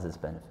still has its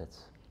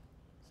benefits.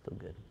 Still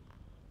good.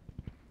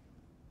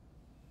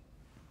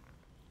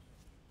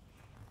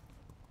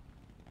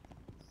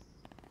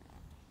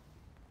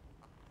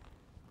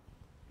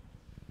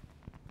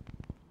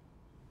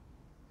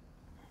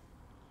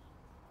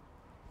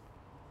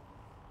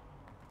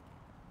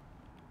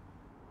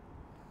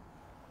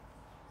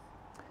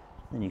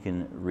 Then you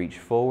can reach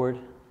forward,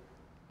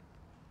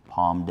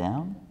 palm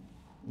down.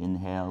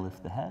 Inhale,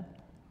 lift the head.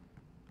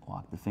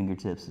 Walk the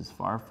fingertips as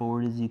far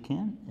forward as you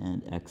can.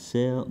 And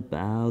exhale,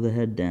 bow the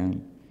head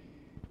down.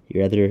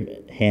 Your other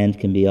hand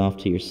can be off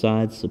to your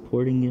side,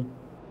 supporting you,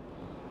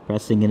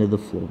 pressing into the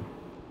floor.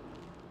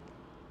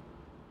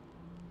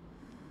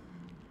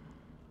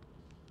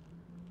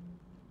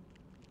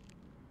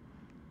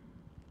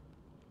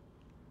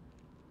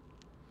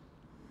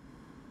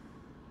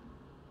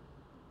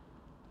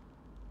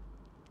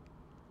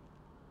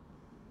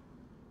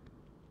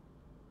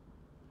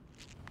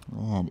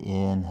 And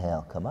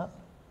inhale, come up.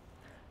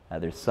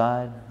 Other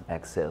side,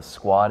 exhale,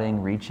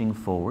 squatting, reaching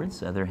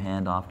forwards. Other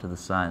hand off to the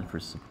side for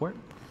support.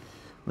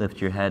 Lift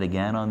your head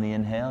again on the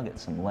inhale, get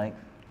some length.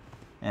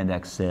 And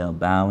exhale,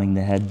 bowing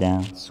the head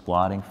down,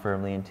 squatting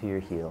firmly into your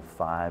heel.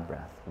 5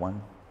 breaths.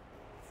 1,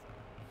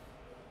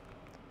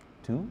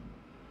 2,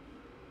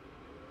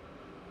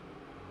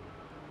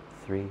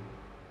 3,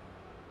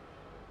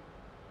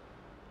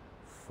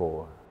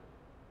 4,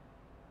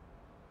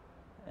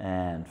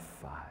 and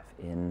 5.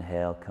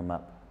 Inhale, come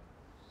up.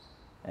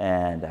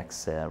 And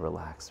exhale,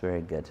 relax.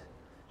 Very good.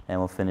 And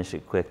we'll finish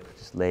it quick.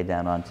 Just lay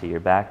down onto your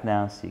back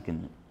now so you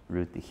can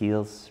root the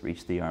heels,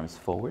 reach the arms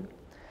forward.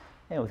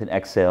 And with an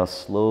exhale,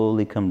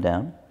 slowly come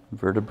down,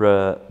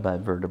 vertebra by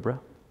vertebra.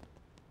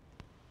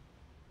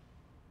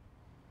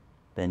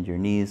 Bend your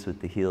knees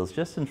with the heels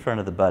just in front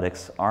of the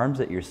buttocks, arms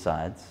at your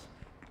sides.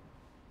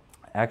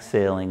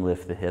 Exhaling,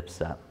 lift the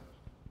hips up.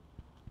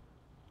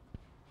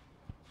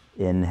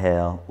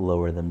 Inhale,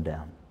 lower them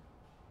down.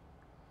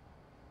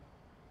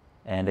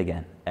 And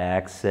again,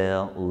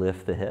 exhale,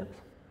 lift the hips.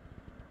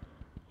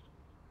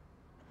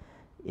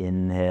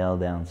 Inhale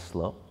down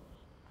slow.